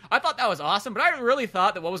suit? I thought that was awesome, but I really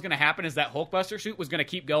thought that what was going to happen is that Hulkbuster suit was going to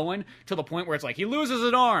keep going to the point where it's like he loses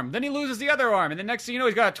an arm, then he loses the other arm, and then next thing you know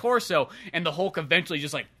he's got a torso, and the Hulk eventually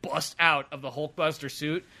just like busts out of the Hulkbuster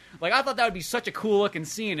suit. Like, I thought that would be such a cool looking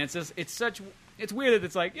scene. It's weird that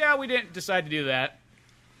it's like, yeah, we didn't decide to do that.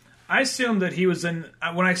 I assumed that he was in,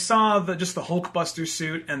 when I saw just the Hulkbuster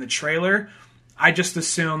suit and the trailer, I just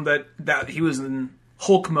assumed that he was in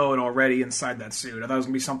Hulk mode already inside that suit. I thought it was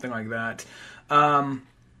going to be something like that. And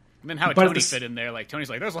then how would Tony fit in there? Like, Tony's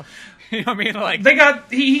like, there's like, you know what I mean?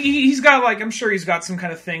 Like, he's got like, I'm sure he's got some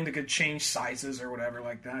kind of thing that could change sizes or whatever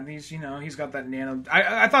like that. And he's got that nano.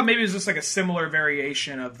 I thought maybe it was just like a similar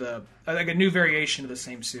variation of like a new variation of the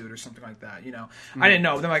same suit or something like that, you know. I didn't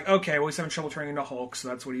know. But they're like, okay, well, he's having trouble turning into Hulk, so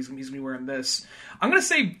that's what he's going to be wearing this. I'm going to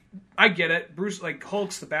say, I get it. Bruce, like,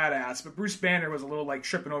 Hulk's the badass, but Bruce Banner was a little like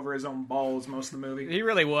tripping over his own balls most of the movie. He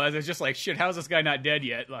really was. It's just like, shit, how's this guy not dead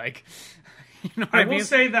yet? Like, you know what I mean? will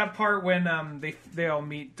say that part when they all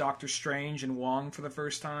meet Doctor Strange and Wong for the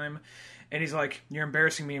first time, and he's like, "You're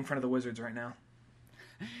embarrassing me in front of the wizards right now."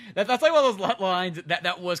 That's like one of those lines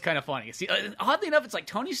that was kind of funny. See, oddly enough, it's like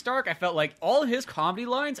Tony Stark, I felt like all of his comedy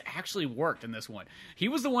lines actually worked in this one. He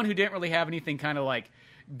was the one who didn't really have anything kind of like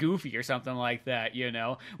goofy or something like that, you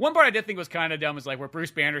know? One part I did think was kind of dumb is like where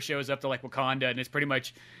Bruce Banner shows up to like Wakanda, and it's pretty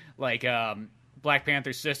much like Black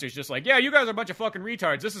Panther's sister's just like, yeah, you guys are a bunch of fucking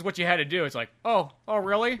retards. This is what you had to do. It's like, oh,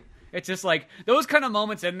 really? It's just like those kind of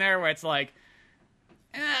moments in there where it's like,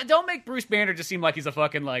 don't make Bruce Banner just seem like he's a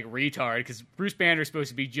fucking like retard, because Bruce Banner's supposed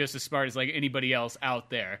to be just as smart as like anybody else out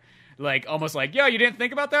there. Like almost like, yeah, you didn't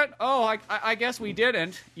think about that? Oh, I guess we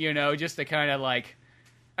didn't. You know, just to kind of like,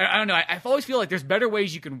 I don't know. I always feel like there's better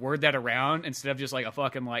ways you can word that around instead of just like a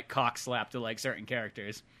fucking like cock slap to like certain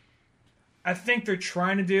characters. I think they're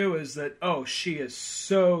trying to do is that, oh, she is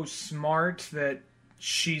so smart that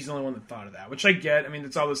she's the only one that thought of that, which I get. I mean,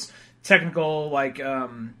 it's all this technical, like,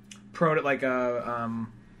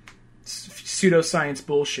 pseudoscience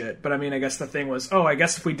bullshit. But I mean, I guess the thing was, I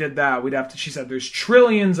guess if we did that, we'd have to, she said, there's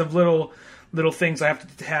trillions of little things I have to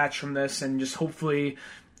detach from this, and just hopefully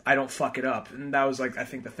I don't fuck it up. And that was like, I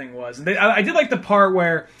think the thing was, and I did like the part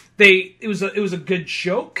where it was a good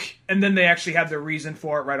joke, and then they actually had the reason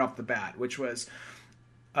for it right off the bat, which was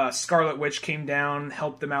Scarlet Witch came down,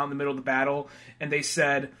 helped them out in the middle of the battle, and they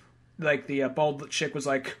said, like, the bald chick was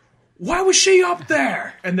like, why was she up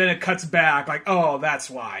there? And then it cuts back, like, oh, that's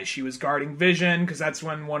why. She was guarding Vision, because that's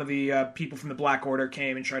when one of the people from the Black Order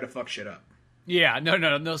came and tried to fuck shit up. Yeah,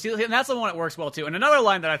 no. See, and that's the one that works well, too. And another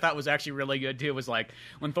line that I thought was actually really good, too, was, like,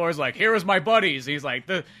 when Thor's like, here is my buddies. He's like,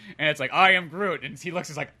 and it's like, I am Groot. And he looks,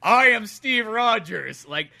 he's like, I am Steve Rogers.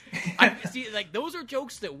 Like, see, like, those are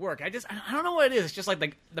jokes that work. I don't know what it is. It's just,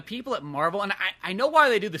 like, the people at Marvel, and I know why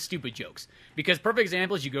they do the stupid jokes. Because perfect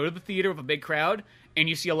example is you go to the theater with a big crowd, and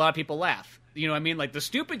you see a lot of people laugh. You know what I mean? Like, the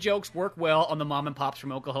stupid jokes work well on the mom and pops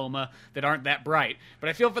from Oklahoma that aren't that bright. But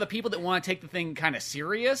I feel for the people that want to take the thing kind of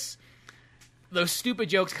serious, those stupid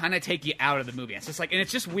jokes kind of take you out of the movie. It's just like, and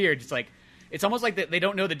it's just weird. It's like, it's almost like they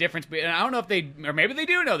don't know the difference. And I don't know if or maybe they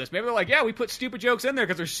do know this. Maybe they're like, yeah, we put stupid jokes in there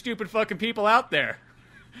because there's stupid fucking people out there.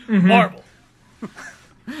 Mm-hmm. Marvel.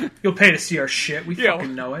 You'll pay to see our shit. We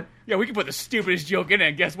fucking know it. Yeah, we can put the stupidest joke in it,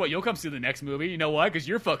 and guess what? You'll come see the next movie. You know why? Because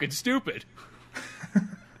you're fucking stupid.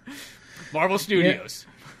 Marvel Studios.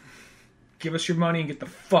 Yeah. Give us your money and get the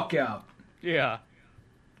fuck out. Yeah.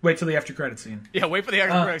 Wait till the after credit scene. Yeah, wait for the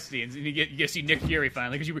after credit scenes, and you get to see Nick Fury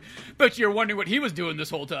finally, because bet you're wondering what he was doing this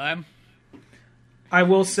whole time. I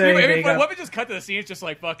will say, what if we just cut to the scenes just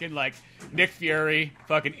like fucking like Nick Fury,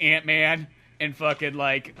 fucking Ant-Man, and fucking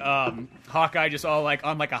like Hawkeye just all like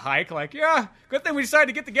on like a hike, like, yeah, good thing we decided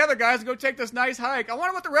to get together, guys, and go take this nice hike. I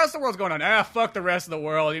wonder what the rest of the world's going on. Fuck the rest of the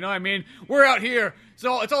world, you know what I mean? We're out here,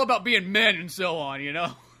 so it's all about being men and so on, you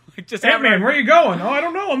know? Just Ant-Man, where are you going? Oh, I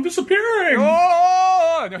don't know. I'm disappearing.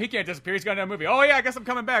 Oh, no, he can't disappear. He's got another movie. Oh, yeah, I guess I'm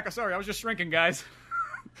coming back. Sorry, I was just shrinking, guys.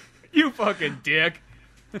 You fucking dick.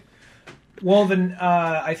 Well, then,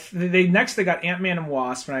 they got Ant-Man and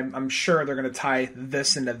Wasp, and I'm sure they're going to tie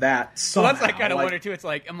this into that somehow. Well, that's like kind of wonder, too. It's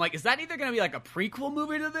like, I'm like, is that either going to be like a prequel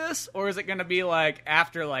movie to this, or is it going to be like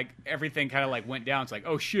after like everything kind of like went down? It's like,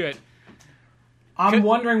 oh, shit. I'm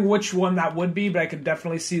wondering which one that would be, but I could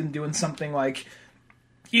definitely see them doing something like,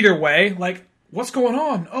 either way, like, what's going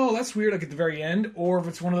on? Oh, that's weird, like at the very end. Or if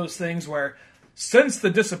it's one of those things where, since the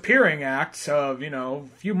disappearing act of, a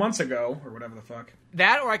few months ago, or whatever the fuck.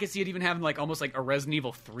 That, or I could see it even having like almost like a Resident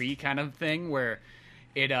Evil 3 kind of thing, where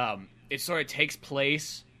it it sort of takes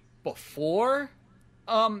place before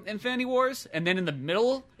Infinity Wars, and then in the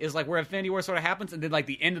middle is like where Infinity War sort of happens, and then like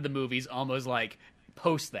the end of the movie's almost like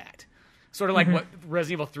post that. Sort of like what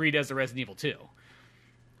Resident Evil 3 does to Resident Evil 2.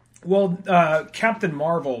 Well, Captain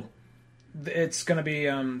Marvel, it's going to be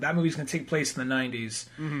that movie's going to take place in the 90s,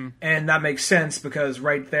 and that makes sense because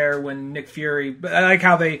right there when Nick Fury, I like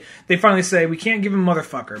how they finally say we can't give him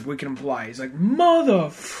motherfucker, but we can imply he's like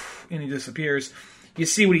mother, and he disappears. You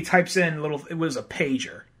see what he types in, it was a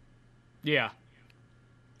pager. Yeah.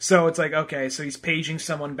 So it's like, okay, so he's paging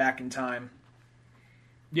someone back in time.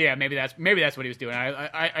 Yeah, maybe that's what he was doing.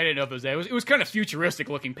 I didn't know if it was that. It was kind of futuristic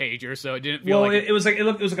looking pager, so it didn't feel it was like it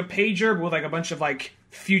was like a pager with like a bunch of like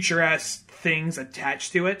future-esque things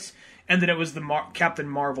attached to it, and then it was the Captain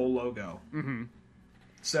Marvel logo. Mm-hmm.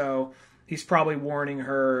 So he's probably warning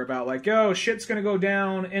her about like, oh, shit's gonna go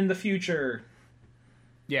down in the future.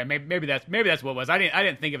 Yeah, maybe that's what it was. I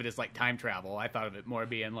didn't think of it as like time travel. I thought of it more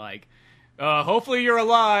being like, hopefully you're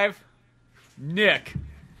alive, Nick.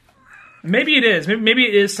 Maybe it is. Maybe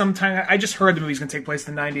it is sometime. I just heard the movie's going to take place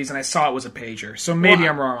in the 90s, and I saw it was a pager. So maybe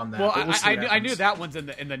I'm wrong on that. Well, I knew that one's in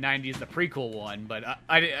the 90s, the prequel one, but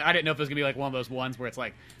I didn't know if it was going to be like one of those ones where it's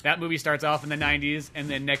like that movie starts off in the 90s, and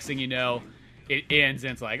then next thing you know, it ends,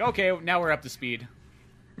 and it's like, okay, now we're up to speed.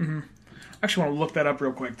 Mm-hmm. I actually want to look that up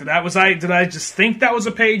real quick. Did I just think that was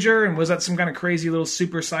a pager, and was that some kind of crazy little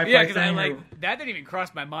super sci-fi thing? That didn't even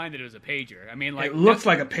cross my mind that it was a pager. I mean, like it looks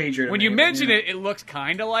like a pager. When you mention it, it looks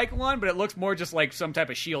kind of like one, but it looks more just like some type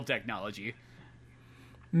of shield technology.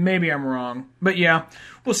 Maybe I'm wrong, but yeah,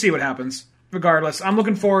 we'll see what happens. Regardless, I'm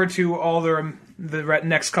looking forward to all the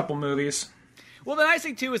next couple movies. Well, the nice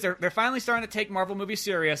thing, too, is they're finally starting to take Marvel movies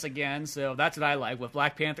serious again, so that's what I like with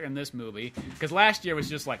Black Panther in this movie. Because last year was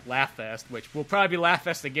just like Laugh Fest, which will probably be Laugh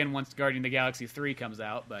Fest again once Guardian of the Galaxy 3 comes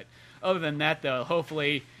out. But other than that, though,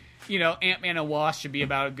 hopefully, Ant-Man and Wasp should be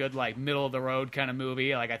about a good, like, middle-of-the-road kind of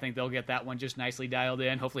movie. Like, I think they'll get that one just nicely dialed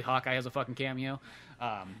in. Hopefully Hawkeye has a fucking cameo.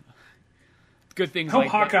 Good things like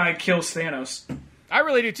that. Hope Hawkeye kills Thanos. I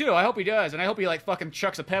really do too. I hope he does, and I hope he like fucking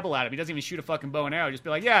chucks a pebble at him. He doesn't even shoot a fucking bow and arrow. Just be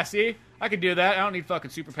like, yeah, see, I can do that. I don't need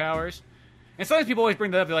fucking superpowers. And sometimes people always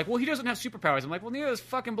bring that up. They're like, well, he doesn't have superpowers. I'm like, well, neither does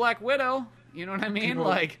fucking Black Widow. You know what I mean?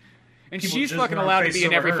 And she's fucking allowed to be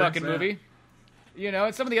in every fucking movie.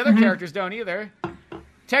 And some of the other characters don't either.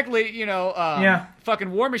 Technically, fucking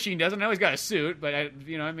War Machine doesn't. I know he's got a suit, but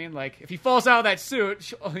you know what I mean? Like, if he falls out of that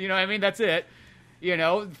suit, you know what I mean? That's it.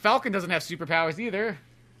 Falcon doesn't have superpowers either.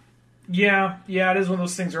 Yeah, it is one of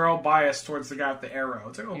those things that are all biased towards the guy with the arrow.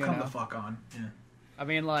 It's like, come the fuck on. Yeah. I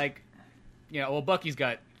mean, like, Bucky's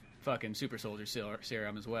got fucking super soldier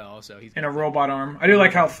serum as well, so he's... And a robot arm. I do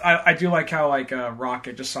like how,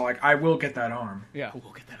 Rocket just saw, like, I will get that arm. Yeah,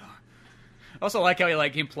 we'll get that arm. I also like how he,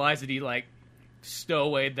 like, implies that he, like,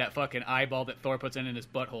 stowawayed that fucking eyeball that Thor puts in his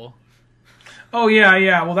butthole. Oh,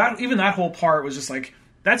 yeah. Well, that whole part was just, like...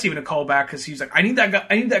 That's even a callback because he's like, I need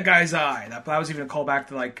that guy's eye. That was even a callback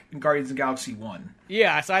to like Guardians of the Galaxy 1.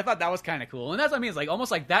 Yeah, so I thought that was kind of cool, and that's what I mean. It's like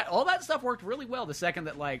almost like that. All that stuff worked really well the second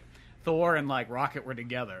that like Thor and like Rocket were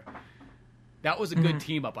together. That was a good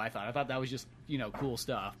team up. I thought that was just cool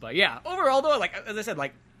stuff. But yeah, overall though, like as I said,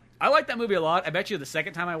 like I like that movie a lot. I bet you the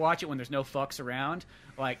second time I watch it when there's no fucks around,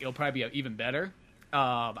 like it'll probably be even better.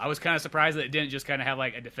 I was kind of surprised that it didn't just kind of have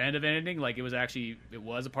like a definitive ending. Like it was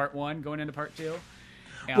a part 1 going into part 2.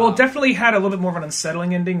 Well, it definitely had a little bit more of an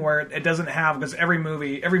unsettling ending where it doesn't have, because every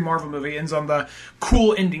Marvel movie ends on the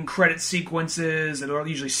cool ending credit sequences, and they're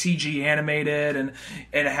usually CG animated, and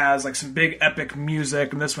it has like some big epic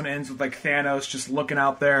music, and this one ends with like Thanos just looking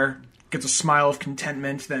out there, gets a smile of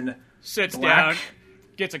contentment, then sits down,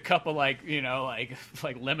 gets a cup of like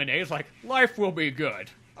lemonade, like life will be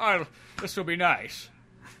good. This will be nice.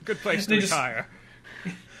 Good place to retire.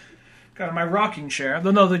 Got in my rocking chair.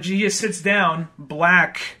 No, he just sits down,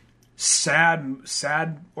 black,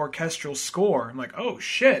 sad orchestral score. I'm like, oh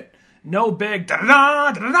shit. No big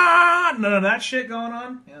da-da-da, da-da-da, none of that shit going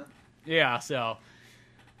on. Yeah, so.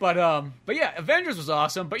 But yeah, Avengers was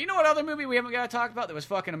awesome. But you know what other movie we haven't got to talk about that was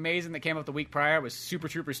fucking amazing that came up the week prior was Super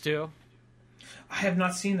Troopers 2? I have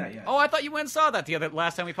not seen that yet. Oh, I thought you went and saw that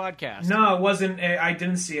last time we podcast. No, it wasn't. I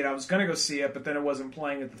didn't see it. I was going to go see it, but then it wasn't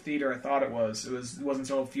playing at the theater I thought it was. It wasn't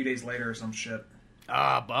until a few days later or some shit.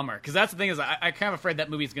 Ah, bummer. Because that's the thing is, I kind of afraid that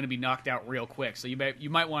movie is going to be knocked out real quick. So you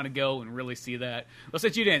might want to go and really see that. Well,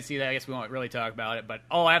 since you didn't see that, I guess we won't really talk about it. But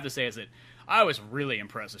all I have to say is that I was really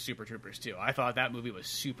impressed with Super Troopers 2. I thought that movie was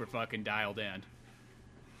super fucking dialed in.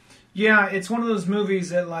 Yeah, it's one of those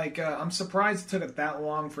movies that, like, I'm surprised it took it that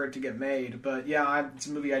long for it to get made. But yeah, it's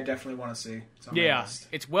a movie I definitely want to see. It's on my list.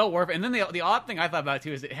 It's well worth it. And then the odd thing I thought about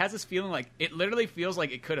too is it has this feeling like it literally feels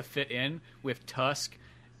like it could have fit in with Tusk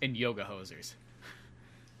and Yoga Hosers.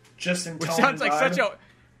 Just in tone. Which sounds like vibe. such a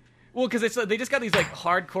well, because they just got these like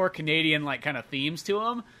hardcore Canadian like kind of themes to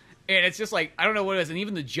them. And it's just like, I don't know what it is, and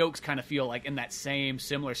even the jokes kind of feel like in that same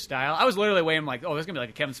similar style. I was literally waiting like, oh, there's going to be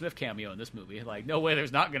like a Kevin Smith cameo in this movie. Like, no way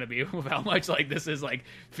there's not going to be with how much like this is like,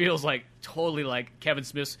 feels like totally like Kevin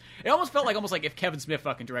Smith's. It almost felt like almost like if Kevin Smith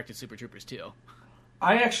fucking directed Super Troopers 2.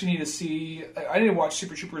 I actually need to see, I need to watch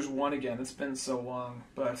Super Troopers 1 again. It's been so long.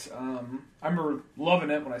 But I remember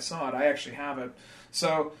loving it when I saw it. I actually have it.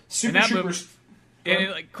 So, Super Troopers...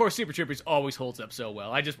 And like, of course, Super Troopers always holds up so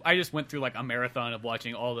well. I just went through like a marathon of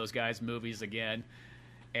watching all those guys' movies again,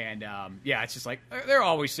 and yeah, it's just like they're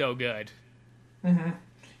always so good. Mm-hmm.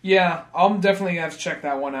 Yeah, I'm definitely gonna have to check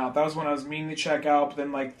that one out. That was when I was meaning to check out, but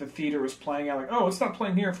then like the theater was playing out, like, oh, it's not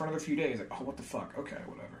playing here for another few days. Like, oh, what the fuck? Okay,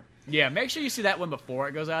 whatever. Yeah, make sure you see that one before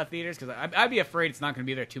it goes out of theaters because I'd be afraid it's not going to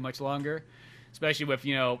be there too much longer. Especially with,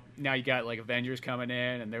 now you got, like, Avengers coming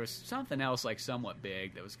in, and there was something else, like, somewhat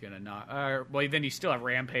big that was going to not... well, then you still have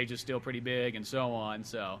Rampage is still pretty big, and so on,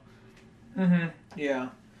 so... Mm-hmm. Yeah.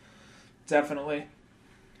 Definitely.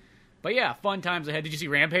 But, yeah, fun times ahead. Did you see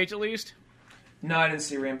Rampage, at least? No, I didn't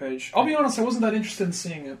see Rampage. I'll be honest, I wasn't that interested in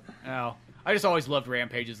seeing it. Oh. I just always loved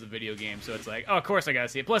Rampage as the video game, so it's like, oh, of course I gotta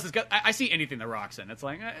see it. Plus, it's got... I see anything The Rock's in. It's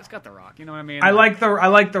like, it's got The Rock, you know what I mean? I like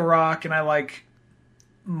The Rock, and I like...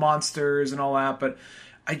 monsters and all that, but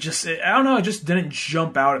I don't know, it just didn't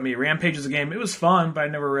jump out at me. Rampage is a game, it was fun, but I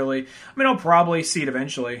never really, I'll probably see it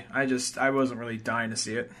eventually. I wasn't really dying to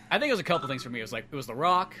see it. I think it was a couple things for me. It was The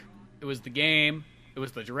Rock, it was the game, it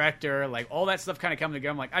was the director, like all that stuff kind of coming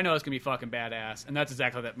together. I'm like, I know it's gonna be fucking badass, and that's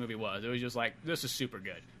exactly what that movie was. It was just like, this is super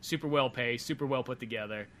good, super well paced, super well put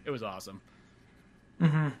together. It was awesome.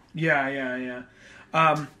 Mm-hmm. Yeah.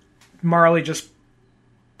 Marley just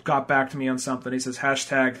got back to me on something. He says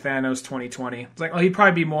hashtag Thanos 2020. It's like, oh, he'd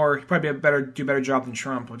probably do a better job than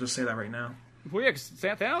Trump. I'll just say that right now. Well, yeah, because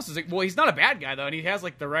Thanos is like, well, he's not a bad guy though, and he has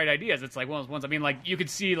like the right ideas. It's like one of those ones. I mean, like you could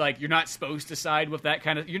see, like you're not supposed to side with that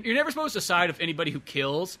kind of. You're never supposed to side with anybody who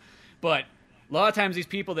kills, but a lot of times these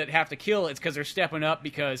people that have to kill, it's because they're stepping up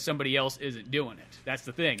because somebody else isn't doing it. That's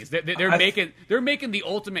the thing. Is they're making the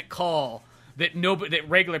ultimate call that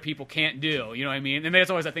regular people can't do, you know what I mean? And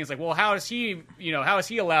there's always that thing. It's like, well, how is he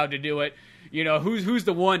allowed to do it? Who's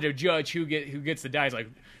the one to judge who gets the die? He's like,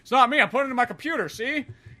 it's not me. I'm putting it in my computer. See?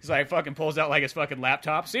 He's like, fucking pulls out like his fucking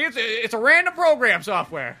laptop. See, it's a random program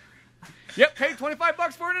software. Yep, paid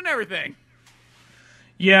 $25 for it and everything.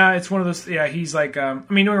 Yeah, it's one of those. Yeah, he's like, don't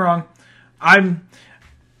get me wrong.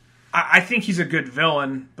 I think he's a good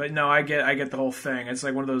villain, but no, I get the whole thing. It's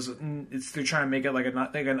like one of those. They're trying to make it like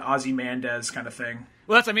an Ozymandias kind of thing.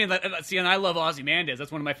 Well, that's what I mean. See, and I love Ozymandias.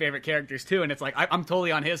 That's one of my favorite characters too. And it's like I'm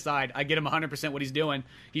totally on his side. I get him 100% what he's doing.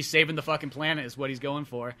 He's saving the fucking planet is what he's going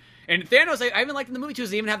for. And Thanos, I even like in the movie too.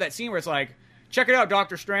 Is they even have that scene where it's like, check it out,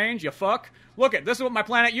 Doctor Strange, you fuck. Look this is what my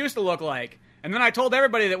planet used to look like. And then I told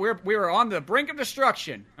everybody that we were on the brink of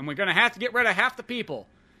destruction, and we're gonna have to get rid of half the people.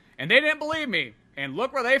 And they didn't believe me. And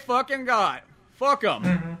look where they fucking got. Fuck them.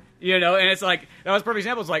 Mm-hmm. And it's like, that was a perfect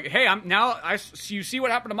example. It's like, hey, you see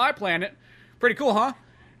what happened to my planet. Pretty cool, huh?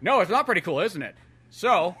 No, it's not pretty cool, isn't it?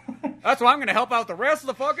 So, that's why I'm going to help out the rest of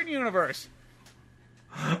the fucking universe.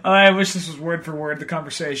 I wish this was word for word the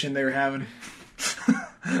conversation they were having.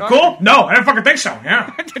 Cool? No, I didn't fucking think so,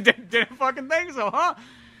 yeah. Didn't fucking think so, huh?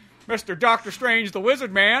 Mr. Doctor Strange, the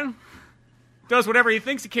wizard man, does whatever he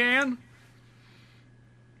thinks he can.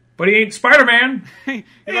 But he ain't Spider-Man. He's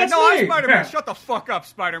like, no, I'm Spider-Man. Yeah. Shut the fuck up,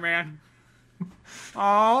 Spider-Man.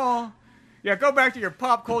 Oh. Yeah, go back to your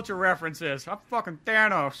pop culture references. I'm fucking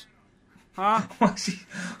Thanos. Huh? Why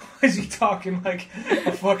is he talking like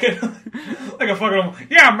a fucking...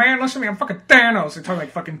 yeah, man, listen to me, I'm fucking Thanos. He's talking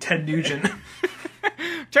like fucking Ted Nugent.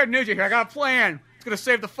 Ted Nugent here, I got a plan. It's gonna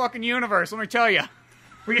save the fucking universe, let me tell you.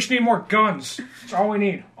 We just need more guns. That's all we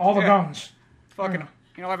need. All the guns. Fucking...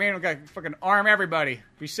 You know what I mean? We gotta fucking arm everybody.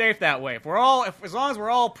 Be safe that way. As long as we're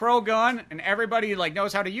all pro-gun and everybody like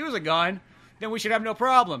knows how to use a gun, then we should have no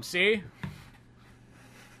problem. See?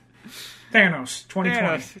 Thanos 2020.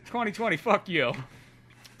 Thanos 2020. Fuck you.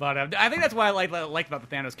 But I think that's why I like about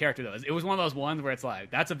the Thanos character though. It was one of those ones where it's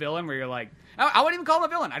like that's a villain where you're like I wouldn't even call him a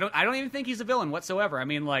villain. I don't even think he's a villain whatsoever. I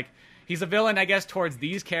mean like he's a villain I guess towards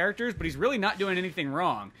these characters, but he's really not doing anything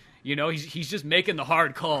wrong. He's just making the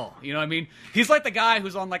hard call. You know what I mean? He's like the guy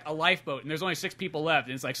who's on like a lifeboat and there's only 6 people left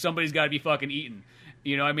and it's like somebody's got to be fucking eaten.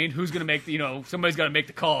 You know what I mean? Who's going to make somebody's got to make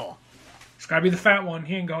the call. It's got to be the fat one.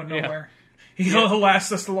 He ain't going nowhere. He'll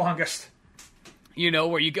last us the longest. You know,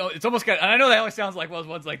 where you go, it's almost kind of, and I know that always sounds like, well,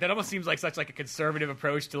 one's like, that almost seems like such like a conservative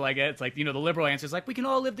approach to like it. It's like, you know, the liberal answer is like, we can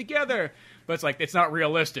all live together. But it's like, it's not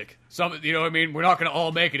realistic. You know what I mean? We're not going to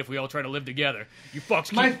all make it if we all try to live together. You fucks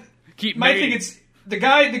keep my thing, it's, the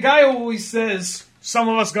guy always says, some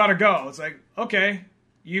of us got to go. It's like, okay,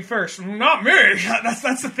 you first. Not me.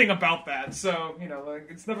 That's the thing about that. So, you know, like,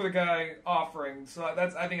 it's never the guy offering. So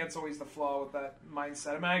I think that's always the flaw with that mindset.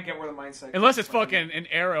 I mean, I get where the mindset Unless it's from. fucking an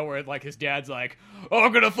era where, like, his dad's like, oh,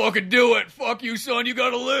 I'm gonna fucking do it. Fuck you, son. You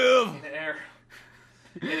gotta live.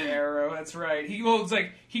 In an arrow, that's right. It's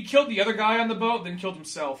like, he killed the other guy on the boat, then killed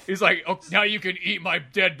himself. He's like, oh, now you can eat my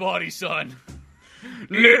dead body, son.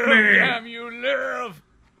 Live, damn you, live.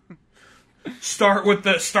 Start with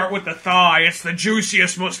the thigh. It's the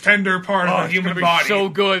juiciest, most tender part of the human body. So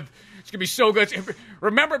good. It's gonna be so good.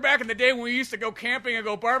 Remember back in the day when we used to go camping and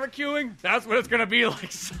go barbecuing? That's what it's gonna be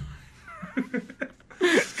like.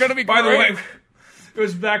 It's gonna be. By the way, it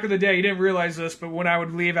was back in the day. You didn't realize this, but when I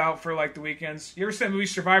would leave out for like the weekends, you ever seen the movie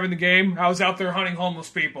Surviving the Game? I was out there hunting homeless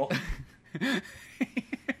people.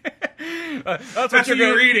 That's what you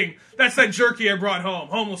were eating. That's that jerky I brought home.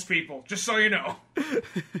 Homeless people. Just so you know.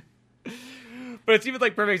 But it's even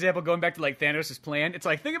like perfect example going back to like Thanos' plan. It's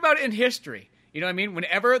like, think about it in history. You know what I mean?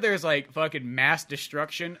 Whenever there's like fucking mass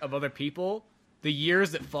destruction of other people, the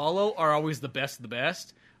years that follow are always the best of the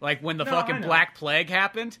best. Like when the fucking Black Plague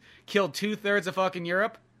happened, killed 2/3 of fucking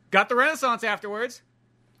Europe, got the Renaissance afterwards.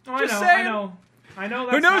 Oh, I know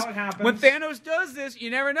that's Who knows? how it happens. When Thanos does this, you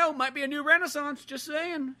never know. Might be a new Renaissance. Just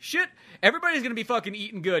saying. Shit. Everybody's going to be fucking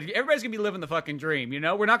eating good. Everybody's going to be living the fucking dream, you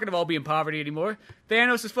know? We're not going to all be in poverty anymore.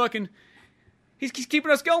 Thanos is fucking... He's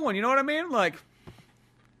keeping us going, you know what I mean? Like...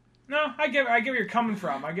 No, I get where you're coming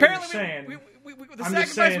from. I get what you're saying. The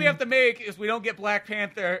sacrifice we have to make is we don't get Black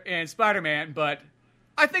Panther and Spider-Man, but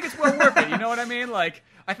I think it's well worth it, you know what I mean? Like,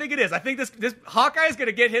 I think it is. I think this Hawkeye's going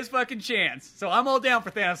to get his fucking chance. So I'm all down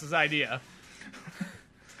for Thanos' idea.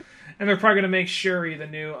 And they're probably going to make Shuri the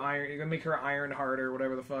new Iron... You're going to make her Ironheart or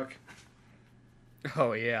whatever the fuck.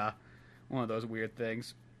 Oh, yeah. One of those weird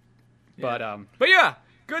things. Yeah. But yeah,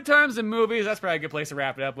 good times in movies. That's probably a good place to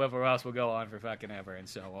wrap it up with, or else we'll go on for fucking ever and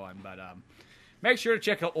so on. But make sure to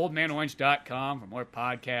check out oldmanorange.com for more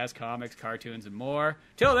podcasts, comics, cartoons, and more.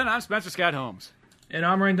 Till then, I'm Spencer Scott Holmes. And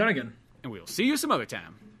I'm Ryan Dunnigan. And we'll see you some other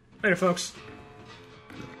time. Later, folks.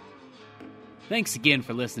 Thanks again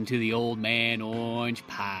for listening to the Old Man Orange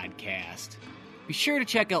podcast. Be sure to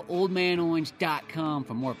check out oldmanorange.com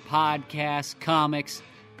for more podcasts, comics,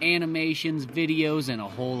 animations, videos, and a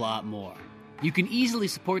whole lot more. You can easily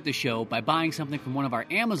support the show by buying something from one of our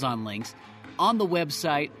Amazon links on the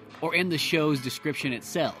website or in the show's description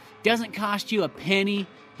itself. Doesn't cost you a penny,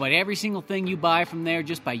 but every single thing you buy from there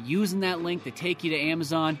just by using that link to take you to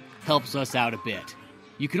Amazon helps us out a bit.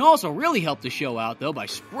 You can also really help the show out, though, by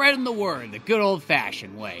spreading the word the good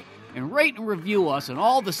old-fashioned way. And rate and review us on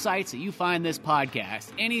all the sites that you find this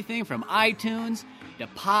podcast. Anything from iTunes to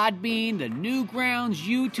Podbean to Newgrounds,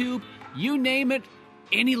 YouTube, you name it.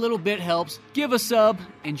 Any little bit helps. Give a sub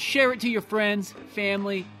and share it to your friends,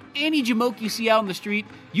 family, any jamoke you see out on the street.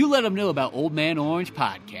 You let them know about Old Man Orange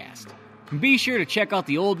Podcast. And be sure to check out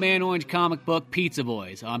the Old Man Orange comic book Pizza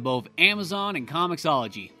Boys on both Amazon and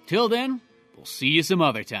Comixology. Till then, we'll see you some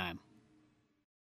other time.